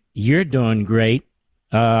great. You're doing great.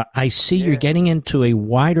 I see you're getting into a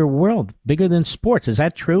wider world, bigger than sports. Is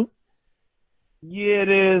that true? Yeah, it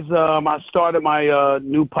is. I started my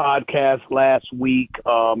new podcast last week.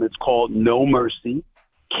 It's called No Mercy,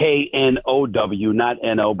 KNOW, not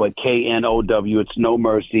NO, but KNOW. It's No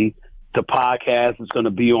Mercy. It's a podcast. It's going to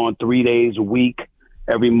be on 3 days a week,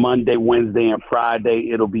 every Monday, Wednesday, and Friday.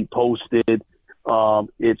 It'll be posted.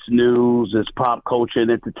 It's news, it's pop culture and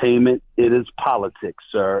entertainment. It is politics,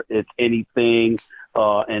 sir. It's anything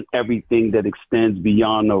and everything that extends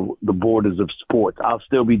beyond the borders of sports. I'll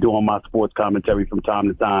still be doing my sports commentary from time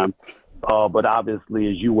to time. But obviously,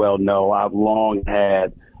 as you well know, I've long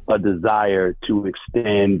had a desire to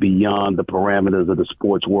extend beyond the parameters of the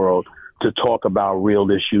sports world to talk about real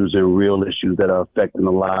issues and real issues that are affecting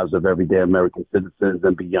the lives of everyday American citizens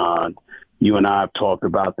and beyond. You and I have talked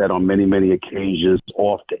about that on many, many occasions,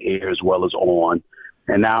 off the air as well as on.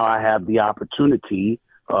 And now I have the opportunity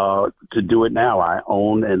to do it now. I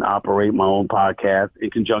own and operate my own podcast in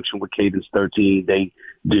conjunction with Cadence 13. They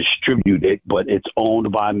distribute it, but it's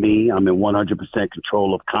owned by me. I'm in 100%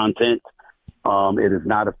 control of content. It is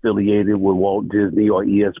not affiliated with Walt Disney or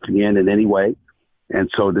ESPN in any way. And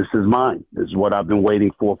so this is mine. This is what I've been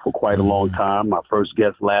waiting for quite a long time. My first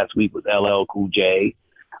guest last week was LL Cool J.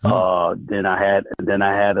 Then I had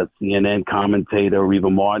a CNN commentator, Reva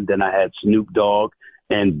Martin. Then I had Snoop Dogg.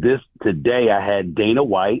 And today I had Dana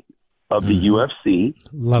White of the UFC.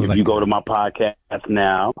 If you go to my podcast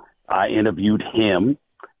now, I interviewed him.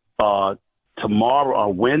 Tomorrow,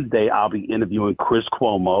 on Wednesday, I'll be interviewing Chris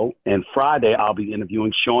Cuomo. And Friday, I'll be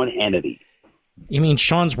interviewing Sean Hannity. You mean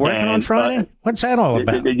Sean's working on Friday? What's that all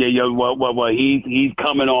about? Yeah. Well, he's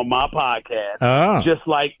coming on my podcast. Oh.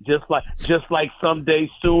 Just like someday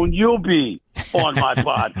soon you'll be on my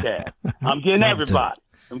podcast. I'm getting everybody.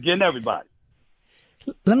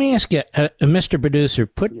 Let me ask you, Mr. Producer,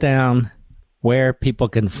 put down where people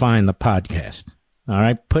can find the podcast. All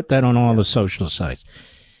right? Put that on all the social sites.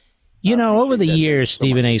 You know, over the years,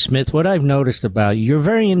 Stephen A. Smith, what I've noticed about you, you're a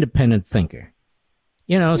very independent thinker.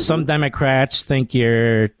 You know, some Democrats think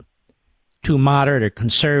you're too moderate or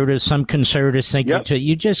conservative. Some conservatives think you're too.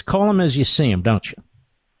 You just call them as you see them, don't you?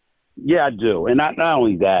 Yeah, I do. And not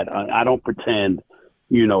only that, I don't pretend,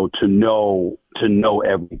 you know, to know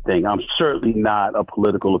everything. I'm certainly not a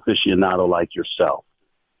political aficionado like yourself.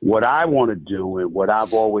 What I want to do and what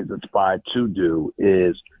I've always aspired to do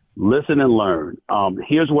is listen and learn.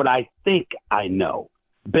 Here's what I think I know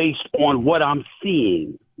based on what I'm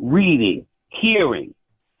seeing, reading, hearing.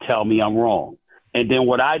 Tell me I'm wrong. And then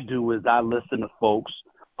what I do is I listen to folks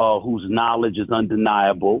whose knowledge is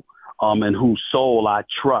undeniable and whose soul I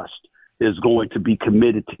trust is going to be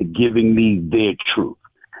committed to giving me their truth.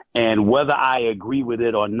 And whether I agree with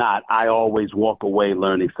it or not, I always walk away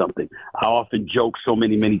learning something. I often joke so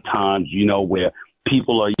many times, you know, where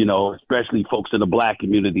people are, you know, especially folks in the black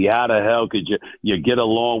community, how the hell could you get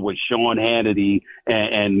along with Sean Hannity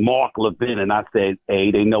and Mark Levin? And I said,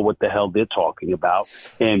 A, they know what the hell they're talking about,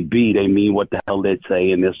 and B, they mean what the hell they're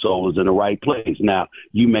saying. Their soul is in the right place. Now,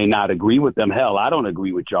 you may not agree with them. Hell, I don't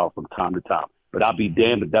agree with y'all from time to time. But I'll be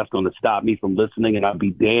damned if that's going to stop me from listening, and I'll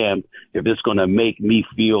be damned if it's going to make me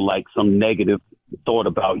feel like some negative thought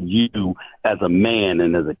about you as a man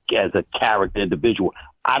and as a character individual.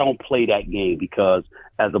 I don't play that game because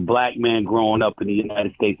as a black man growing up in the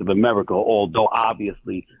United States of America, although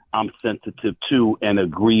obviously I'm sensitive to and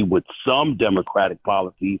agree with some Democratic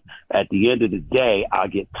policies, at the end of the day, I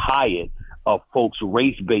get tired of folks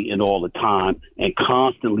race baiting all the time and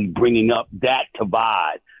constantly bringing up that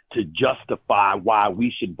divide to justify why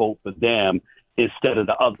we should vote for them instead of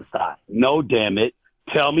the other side. No, damn it.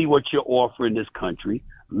 Tell me what you're offering this country.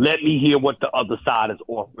 Let me hear what the other side is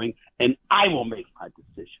offering, and I will make my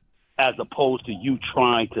decision, as opposed to you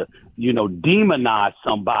trying to, you know, demonize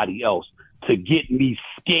somebody else to get me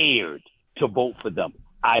scared to vote for them.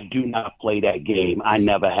 I do not play that game. I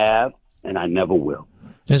never have, and I never will.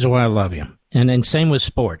 This is why I love you. And then same with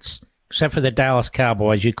sports. Except for the Dallas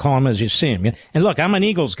Cowboys, you call them as you see them. And look, I'm an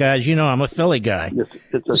Eagles guy. As you know, I'm a Philly guy.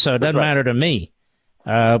 So it doesn't matter to me.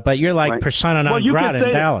 But you're like persona non grata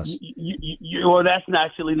in Dallas. Well, that's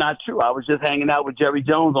actually not true. I was just hanging out with Jerry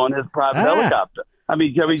Jones on his private helicopter. I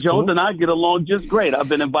mean, Jerry Jones and I get along just great. I've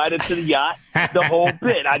been invited to the yacht, the whole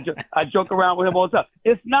bit. I joke around with him all the time.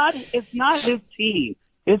 It's not his team.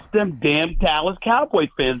 It's them damn Dallas Cowboy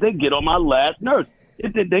fans. They get on my last nerves.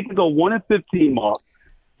 They can go 1-15, Mark.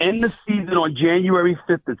 End the season on January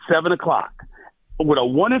 5th at 7 o'clock with a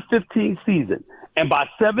 1-15 season. And by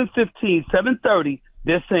 7:15, 7:30,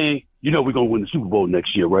 they're saying, you know, we're going to win the Super Bowl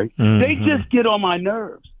next year, right? Mm-hmm. They just get on my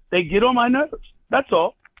nerves. They get on my nerves. That's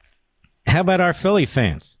all. How about our Philly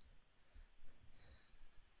fans?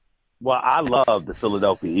 Well, I love the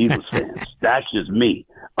Philadelphia Eagles fans. That's just me.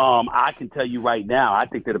 I can tell you right now, I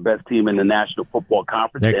think they're the best team in the National Football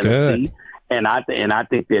Conference. They're NFC, good. And I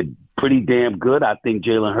think they're pretty damn good. I think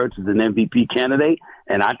Jalen Hurts is an MVP candidate,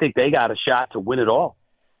 and I think they got a shot to win it all.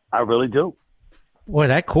 I really do. Boy,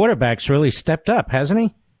 that quarterback's really stepped up,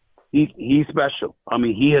 hasn't he? He's special. I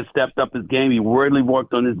mean, he has stepped up his game. He really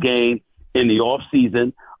worked on his game in the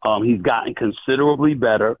offseason. He's gotten considerably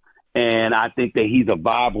better, and I think that he's a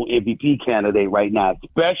viable MVP candidate right now,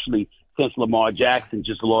 especially since Lamar Jackson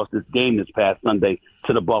just lost this game this past Sunday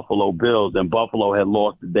to the Buffalo Bills, and Buffalo had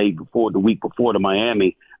lost the week before to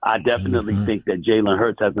Miami. I definitely think that Jalen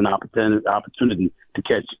Hurts has an opportunity to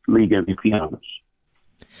catch league MVP honors.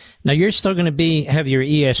 Now, you're still going to have your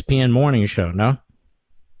ESPN morning show, no?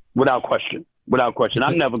 Without question. Without question.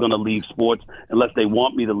 I'm never going to leave sports unless they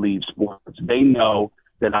want me to leave sports. They know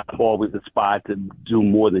that I've always aspired to do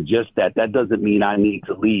more than just that. That doesn't mean I need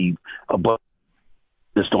to leave, but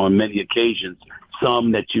just on many occasions,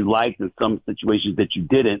 some that you liked and some situations that you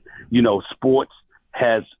didn't. You know, sports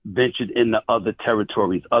has ventured into other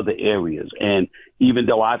territories, other areas. And even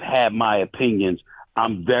though I've had my opinions,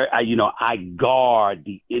 I guard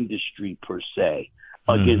the industry per se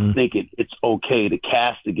against thinking it's okay to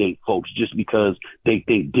castigate folks just because they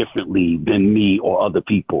think differently than me or other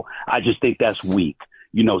people. I just think that's weak.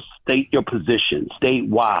 You know, state your position, state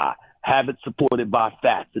why, have it supported by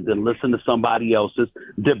facts, and then listen to somebody else's,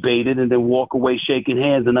 debate it, and then walk away shaking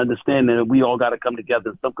hands and understanding that we all got to come together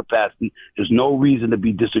in some capacity. There's no reason to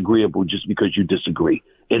be disagreeable just because you disagree.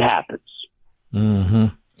 It happens. Mm-hmm.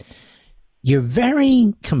 You're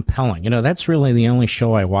very compelling. That's really the only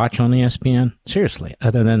show I watch on ESPN. Seriously,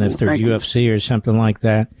 other than if there's UFC or something like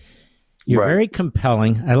that. You're very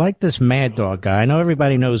compelling. I like this Mad Dog guy. I know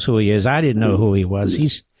everybody knows who he is. I didn't know who he was.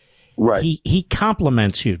 He's right. He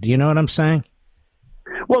compliments you. Do you know what I'm saying?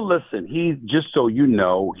 Well, listen, just so you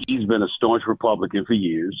know, he's been a staunch Republican for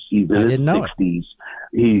years. He's in his 60s.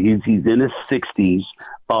 He's in his 60s,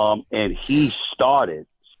 and he started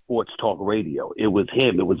Sports Talk Radio. It was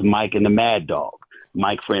him. It was Mike and the Mad Dog,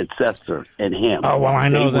 Mike Francesa and him. Oh, well, I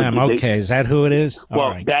know them. Okay, is that who it is?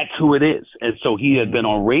 Well, that's who it is. And so he had been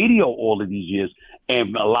on radio all of these years,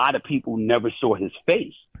 and a lot of people never saw his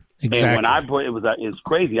face. Exactly. And when I brought it's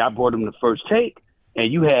crazy. I brought him the First Take. And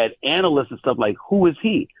you had analysts and stuff like, who is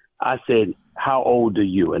he? I said, how old are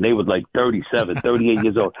you? And they were like 37, 38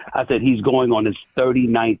 years old. I said, he's going on his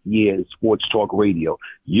 39th year in Sports Talk Radio.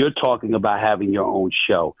 You're talking about having your own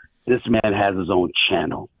show. This man has his own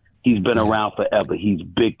channel. He's been around forever. He's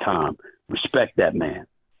big time. Respect that man.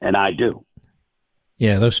 And I do.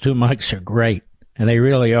 Yeah, those two mics are great. And they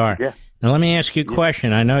really are. Yeah. Now, let me ask you a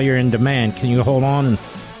question. I know you're in demand. Can you hold on and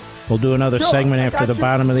we'll do another segment after the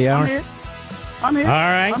bottom of the hour? I'm here. All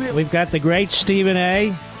right. We've got the great Stephen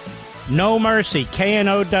A. No Mercy.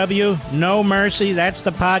 KNOW. No Mercy. That's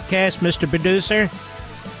the podcast, Mr. Producer.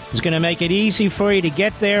 He's going to make it easy for you to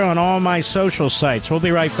get there on all my social sites. We'll be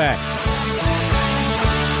right back.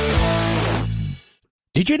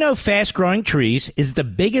 Did you know Fast Growing Trees is the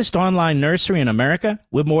biggest online nursery in America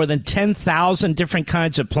with more than 10,000 different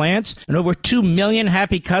kinds of plants and over 2 million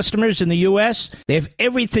happy customers in the U.S.? They have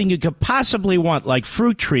everything you could possibly want, like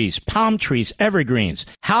fruit trees, palm trees, evergreens,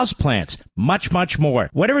 houseplants, much, much more.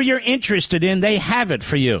 Whatever you're interested in, they have it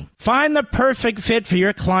for you. Find the perfect fit for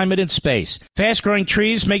your climate and space. Fast Growing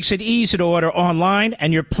Trees makes it easy to order online,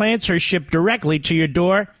 and your plants are shipped directly to your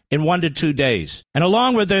door in 1 to 2 days. And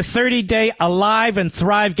along with their 30-day Alive and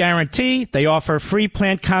Thrive guarantee, they offer free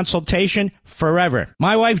plant consultation forever.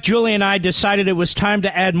 My wife Julie and I decided it was time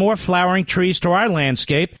to add more flowering trees to our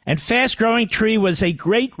landscape, and Fast Growing Tree was a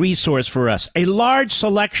great resource for us. A large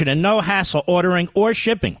selection and no hassle ordering or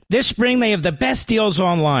shipping. This spring they have the best deals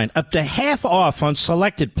online, up to half off on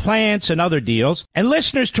selected plants and other deals. And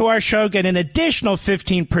listeners to our show get an additional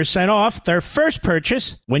 15% off their first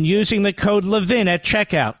purchase when using the code LEVIN at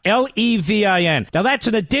checkout. LEVIN. Now that's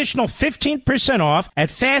an additional 15% off at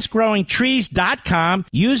fastgrowingtrees.com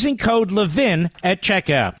using code LEVIN at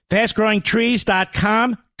checkout.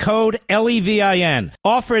 Fastgrowingtrees.com, code LEVIN.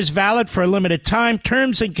 Offer is valid for a limited time.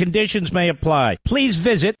 Terms and conditions may apply. Please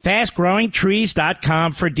visit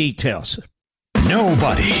fastgrowingtrees.com for details.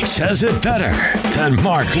 Nobody says it better than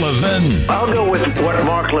Mark Levin. I'll go with what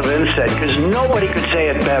Mark Levin said, because nobody could say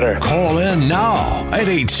it better. Call in now at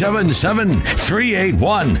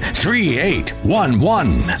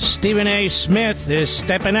 877-381-3811. Stephen A. Smith is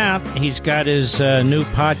stepping out. He's got his new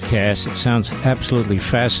podcast. It sounds absolutely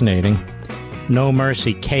fascinating. No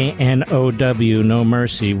Mercy, KNOW, No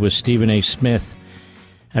Mercy with Stephen A. Smith.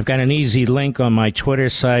 I've got an easy link on my Twitter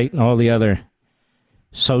site and all the other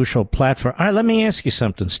social platform. All right, let me ask you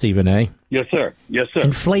something, Stephen A. Yes, sir. Yes, sir.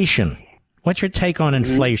 Inflation. What's your take on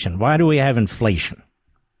inflation? Why do we have inflation?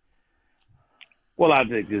 Well, I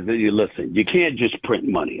think, listen, you can't just print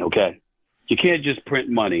money, okay? You can't just print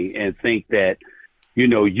money and think that,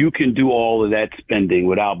 you can do all of that spending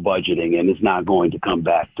without budgeting and it's not going to come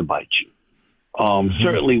back to bite you.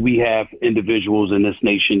 Certainly we have individuals in this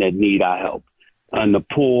nation that need our help. And the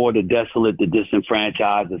poor, the desolate, the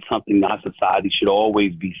disenfranchised is something our society should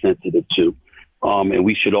always be sensitive to. And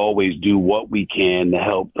we should always do what we can to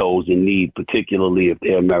help those in need, particularly if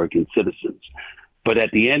they're American citizens. But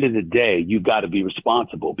at the end of the day, you've got to be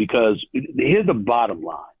responsible, because here's the bottom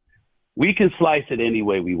line. We can slice it any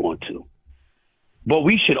way we want to, but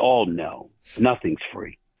we should all know nothing's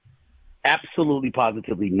free. Absolutely,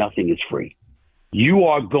 positively, nothing is free. You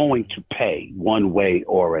are going to pay one way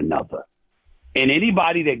or another. And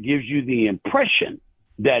anybody that gives you the impression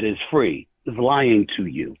that is free is lying to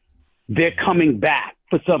you. They're coming back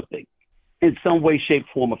for something in some way, shape,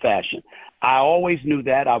 form, or fashion. I always knew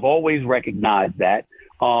that. I've always recognized that.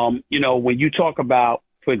 When you talk about,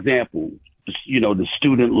 for example, the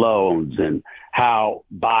student loans and how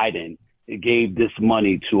Biden gave this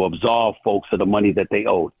money to absolve folks of the money that they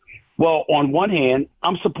owed. Well, on one hand,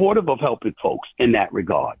 I'm supportive of helping folks in that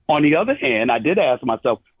regard. On the other hand, I did ask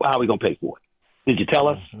myself, well, how are we going to pay for it? Did you tell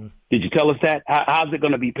us? Did you tell us that? How's it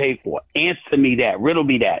going to be paid for? Answer me that. Riddle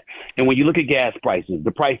me that. And when you look at gas prices,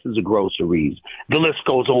 the prices of groceries, the list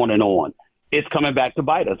goes on and on. it's coming back to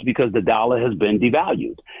bite us because the dollar has been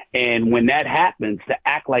devalued. And when that happens, to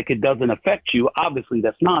act like it doesn't affect you, obviously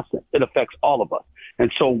that's nonsense. It affects all of us.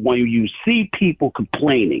 And so when you see people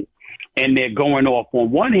complaining and they're going off,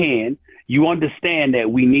 on one hand, you understand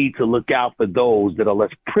that we need to look out for those that are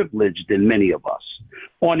less privileged than many of us.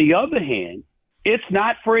 On the other hand, it's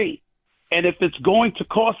not free. And if it's going to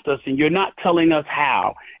cost us and you're not telling us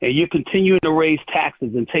how, and you're continuing to raise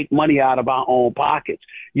taxes and take money out of our own pockets,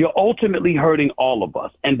 you're ultimately hurting all of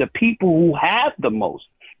us. And the people who have the most,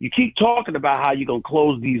 you keep talking about how you're going to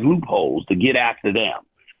close these loopholes to get after them.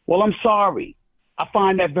 Well, I'm sorry. I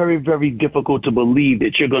find that very, very difficult to believe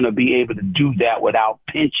that you're going to be able to do that without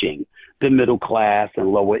pinching the middle class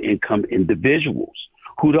and lower income individuals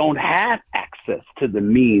who don't have access to the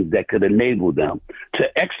means that could enable them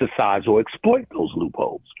to exercise or exploit those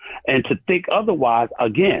loopholes. And to think otherwise,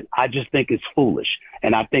 again, I just think it's foolish.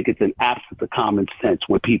 And I think it's an absence of common sense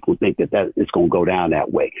when people think that it's going to go down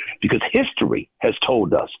that way, because history has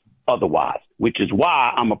told us otherwise, which is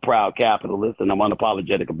why I'm a proud capitalist and I'm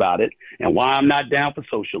unapologetic about it, and why I'm not down for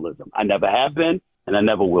socialism. I never have been, and I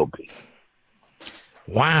never will be.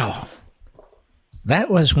 Wow.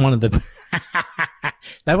 That was one of the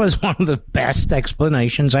that was one of the best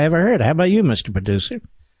explanations I ever heard. How about you, Mr. Producer?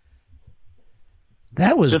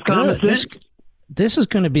 That was Just good. This is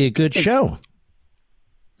going to be a good show.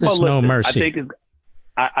 There's no mercy.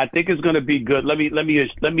 I think it's going to be good. Let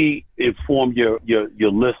me inform your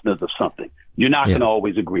listeners of something. You're not going to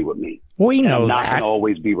always agree with me. We know I'm not that. going to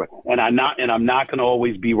always be right, and I'm not going to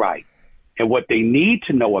always be right. And what they need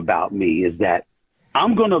to know about me is that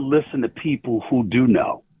I'm going to listen to people who do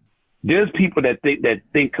know. There's people that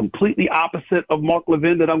think completely opposite of Mark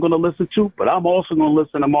Levin that I'm going to listen to, but I'm also going to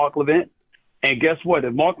listen to Mark Levin. And guess what?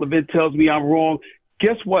 If Mark Levin tells me I'm wrong,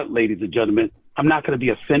 guess what, ladies and gentlemen? I'm not going to be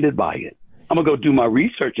offended by it. I'm going to go do my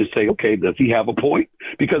research and say, okay, does he have a point?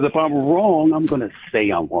 Because if I'm wrong, I'm going to say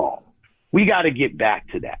I'm wrong. We got to get back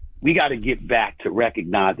to that. We got to get back to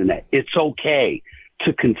recognizing that it's okay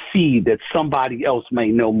to concede that somebody else may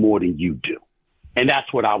know more than you do. And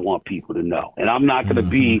that's what I want people to know. And I'm not going to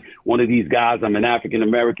be one of these guys. I'm an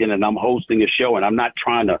African-American and I'm hosting a show, and I'm not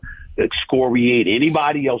trying to excoriate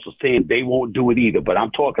anybody else or saying they won't do it either. But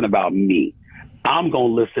I'm talking about me. I'm going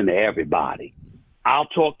to listen to everybody. I'll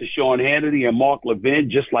talk to Sean Hannity and Mark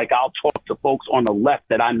Levin just like I'll talk to folks on the left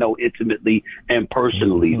that I know intimately and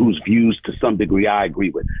personally, whose views to some degree I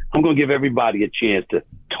agree with. I'm going to give everybody a chance to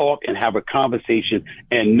talk and have a conversation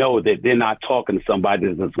and know that they're not talking to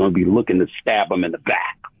somebody that's going to be looking to stab them in the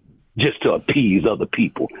back just to appease other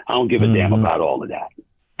people. I don't give a damn about all of that.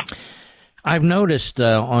 I've noticed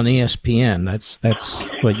on ESPN that's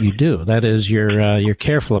what you do. That is, you're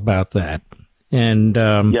careful about that. And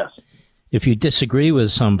yes. If you disagree with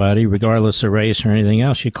somebody, regardless of race or anything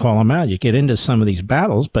else, you call them out. You get into some of these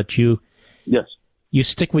battles, but you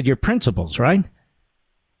stick with your principles, right?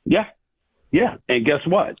 Yeah. Yeah. And guess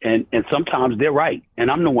what? And sometimes they're right, and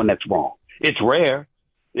I'm the one that's wrong. It's rare.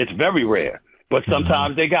 It's very rare. But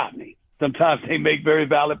sometimes they got me. Sometimes they make very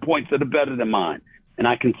valid points that are better than mine, and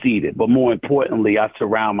I concede it. But more importantly, I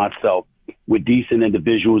surround myself with decent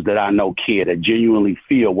individuals that I know care, that genuinely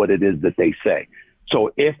feel what it is that they say.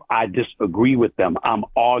 So if I disagree with them, I'm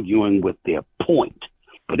arguing with their point,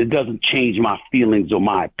 but it doesn't change my feelings or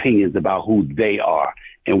my opinions about who they are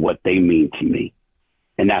and what they mean to me.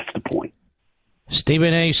 And that's the point.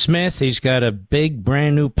 Stephen A. Smith, he's got a big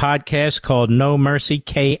brand new podcast called No Mercy,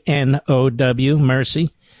 KNOW,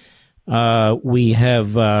 Mercy. We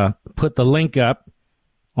have put the link up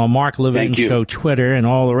on Mark Levin Show Twitter and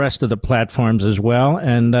all the rest of the platforms as well.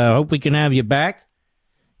 And I hope we can have you back.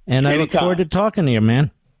 And I look forward to talking to you,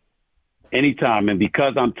 man. Anytime. And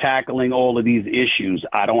because I'm tackling all of these issues,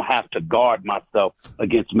 I don't have to guard myself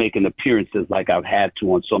against making appearances like I've had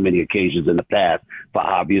to on so many occasions in the past for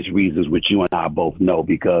obvious reasons, which you and I both know,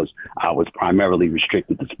 because I was primarily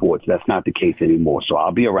restricted to sports. That's not the case anymore. So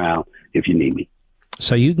I'll be around if you need me.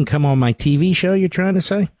 So you can come on my TV show, you're trying to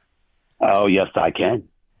say? Oh, yes, I can.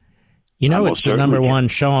 You know, it's the number one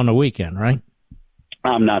show on the weekend, right?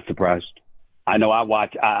 I'm not surprised. I know I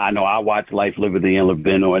watch Life, Liberty, and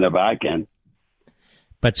Levin whenever I can.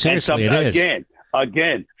 But seriously, it is.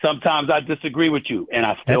 Again, sometimes I disagree with you, and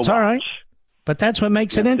I still watch. That's all right. But that's what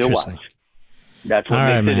makes it interesting. That's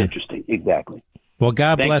what makes it interesting. Exactly. Well,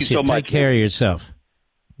 God bless you. Take care of yourself.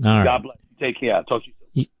 All right. God bless you. Take care. I'll talk to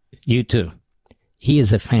you soon. You too. He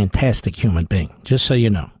is a fantastic human being, just so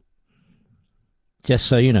you know. Just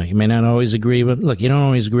so you know. You may not always agree with... Look, you don't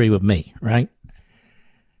always agree with me, right?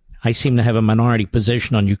 I seem to have a minority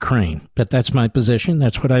position on Ukraine, but that's my position.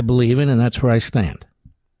 That's what I believe in, and that's where I stand.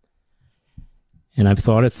 And I've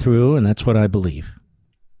thought it through, and that's what I believe.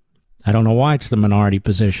 I don't know why it's the minority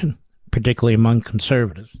position, particularly among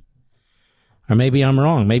conservatives. Or maybe I'm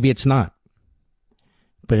wrong. Maybe it's not.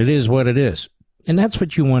 But it is what it is. And that's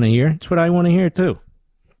what you want to hear. It's what I want to hear, too.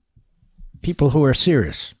 People who are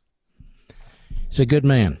serious. He's a good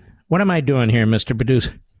man. What am I doing here, Mr.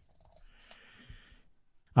 Producer?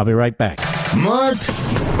 I'll be right back. Mark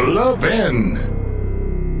Levin.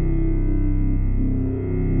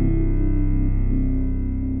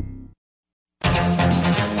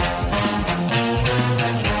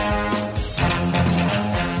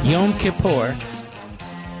 Yom Kippur.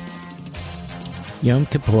 Yom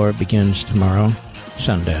Kippur begins tomorrow,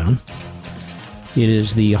 sundown. It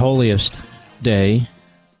is the holiest day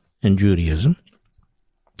in Judaism.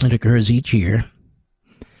 It occurs each year.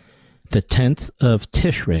 The 10th of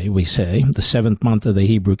Tishrei, we say, the 7th month of the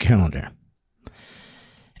Hebrew calendar.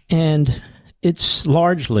 And it's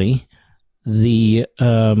largely the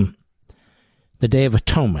Day of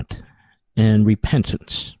Atonement and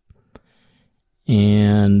repentance.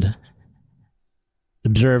 And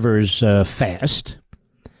observers fast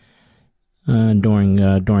during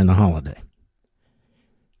the holiday.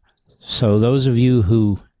 So those of you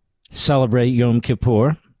who celebrate Yom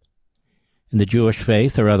Kippur in the Jewish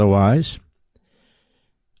faith or otherwise,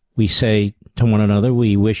 we say to one another,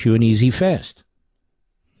 we wish you an easy fast.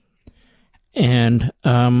 And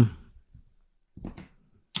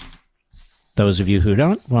those of you who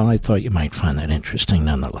don't, well, I thought you might find that interesting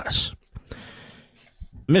nonetheless.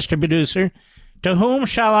 Mr. Producer, to whom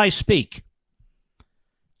shall I speak?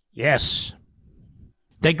 Yes.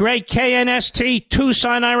 The great KNST,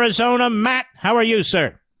 Tucson, Arizona. Matt, how are you,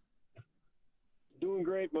 sir? Doing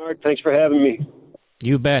great, Mark. Thanks for having me.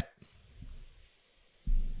 You bet.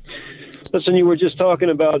 Listen, you were just talking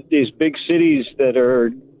about these big cities that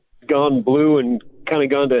are gone blue and kind of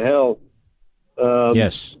gone to hell.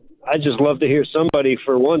 Yes. I'd just love to hear somebody,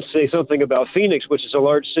 for once, say something about Phoenix, which is a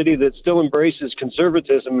large city that still embraces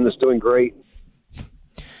conservatism and is doing great.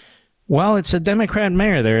 Well, it's a Democrat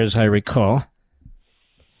mayor there, as I recall.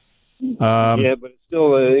 Yeah, but it's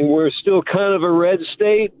still we're still kind of a red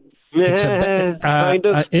state. Kind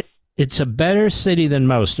of. It's a better city than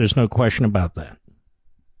most. There's no question about that.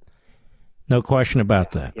 No question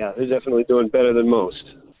about that. Yeah, they're definitely doing better than most.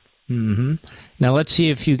 Mm-hmm. Now, let's see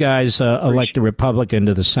if you guys elect a Republican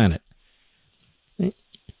to the Senate.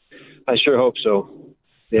 I sure hope so.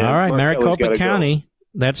 Yeah, all right, Maricopa County.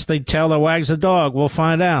 That's the tail that wags the dog. We'll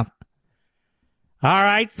find out. All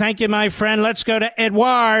right, thank you, my friend. Let's go to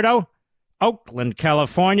Eduardo, Oakland,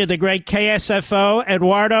 California, the great KSFO.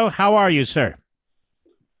 Eduardo, how are you, sir?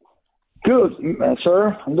 Good,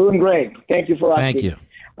 sir. I'm doing great. Thank you for asking. Thank you.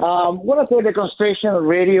 I'm going to take the constellation of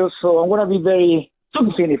radio, so I'm going to be very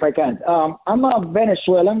succinct if I can. I'm a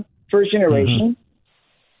Venezuelan, first generation,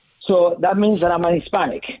 so that means that I'm an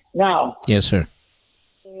Hispanic. Now, yes, sir.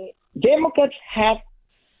 Democrats have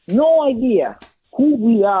no idea who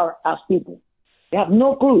we are as people. They have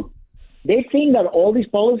no clue. They think that all these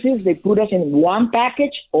policies, they put us in one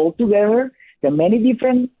package all together. There are many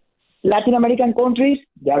different Latin American countries.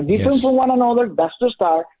 They are different from one another. That's the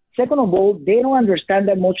start. Second of all, they don't understand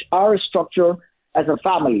that much our structure as a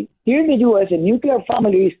family. Here in the U.S., a nuclear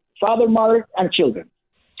family is father, mother, and children,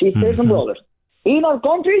 sisters and brothers. In our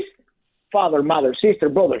countries, father, mother, sister,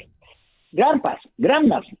 brothers, grandpas,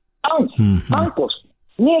 grandmas, aunts, uncles,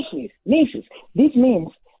 nieces. This means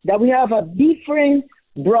that we have a different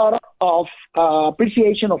broad of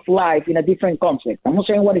appreciation of life in a different concept. I'm not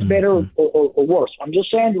saying one is better or worse. I'm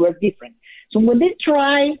just saying we're different. So when they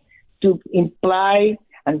try to imply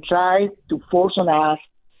and try to force on us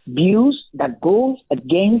views that goes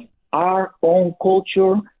against our own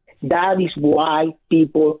culture, that is why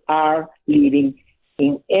people are living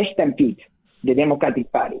in stampede, the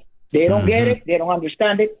Democratic Party. They don't get it. They don't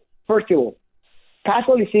understand it. First of all,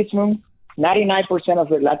 Catholicism, 99% of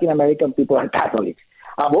the Latin American people are Catholics.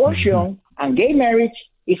 Abortion and gay marriage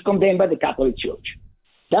is condemned by the Catholic Church.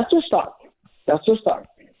 That's the start.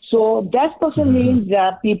 So that doesn't mean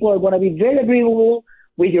that people are going to be very agreeable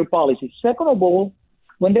with your policies. Second of all,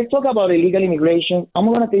 when they talk about illegal immigration, I'm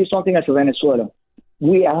going to tell you something as a Venezuelan.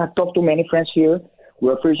 I have talked to many friends here.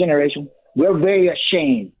 We're first generation. We're very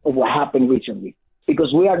ashamed of what happened recently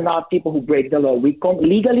because we are not people who break the law. We come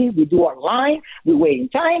legally, we do our line, we wait in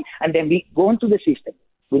time, and then we go into the system.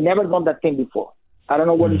 We've never done that thing before. I don't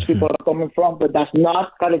know where these people are coming from, but that's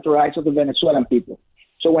not characterized of the Venezuelan people.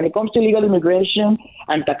 So when it comes to illegal immigration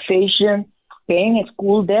and taxation, paying a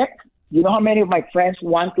school debt, you know how many of my friends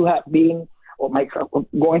want to have been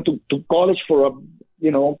going to college for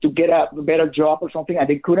to get a better job or something, and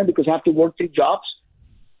they couldn't because they have to work 3 jobs.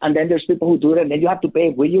 and then there's people who do it, and then you have to pay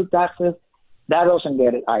with your taxes. That doesn't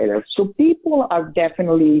get it either. So people are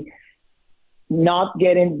definitely not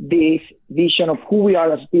getting this vision of who we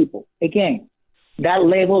are as people. Again, that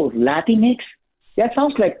level of Latinx, that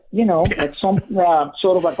sounds like, like some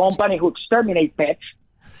sort of a company who exterminate pets,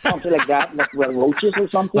 something like that, like roaches or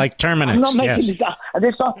something. Like Terminix, I'm not making this up. I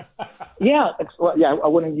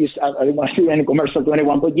wouldn't use, I don't want to do any commercial to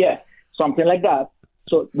anyone, but yeah, something like that.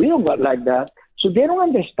 So we don't got like that. So they don't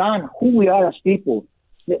understand who we are as people.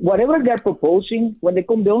 Whatever they're proposing, when they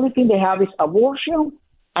come, the only thing they have is abortion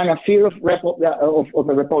and a fear of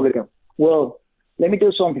the Republican. Well, let me tell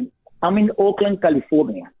you something. I'm in Oakland,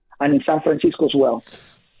 California, and in San Francisco as well.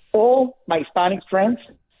 All my Hispanic friends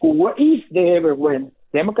who were, if they ever were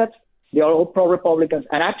Democrats, they are all pro-Republicans.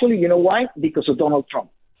 And actually, you know why? Because of Donald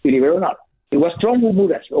Trump, believe it or not. It was Trump who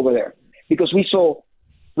moved us over there because we saw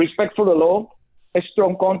respect for the law, a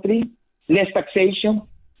strong country, less taxation,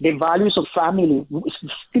 the values of family is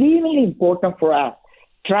extremely important for us.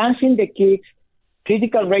 Transing the kids,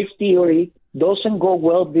 critical race theory doesn't go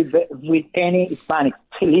well with any Hispanics.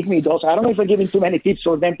 Believe me, those. I don't know if I'm giving too many tips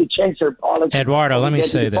for them to change their policy. Eduardo, let me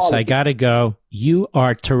say this. I got to go. You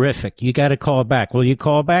are terrific. You got to call back. Will you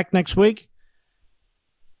call back next week?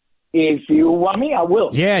 If you want me, I will.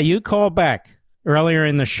 Yeah, you call back earlier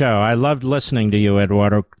in the show. I loved listening to you,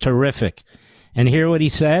 Eduardo. Terrific. And hear what he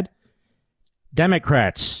said?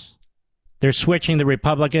 Democrats, they're switching the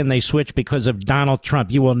Republican. They switch because of Donald Trump.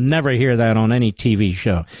 You will never hear that on any TV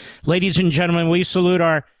show. Ladies and gentlemen, we salute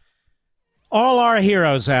all our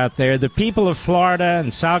heroes out there, the people of Florida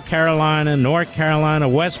and South Carolina, North Carolina,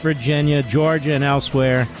 West Virginia, Georgia, and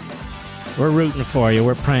elsewhere. We're rooting for you.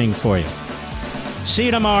 We're praying for you. See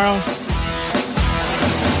you tomorrow.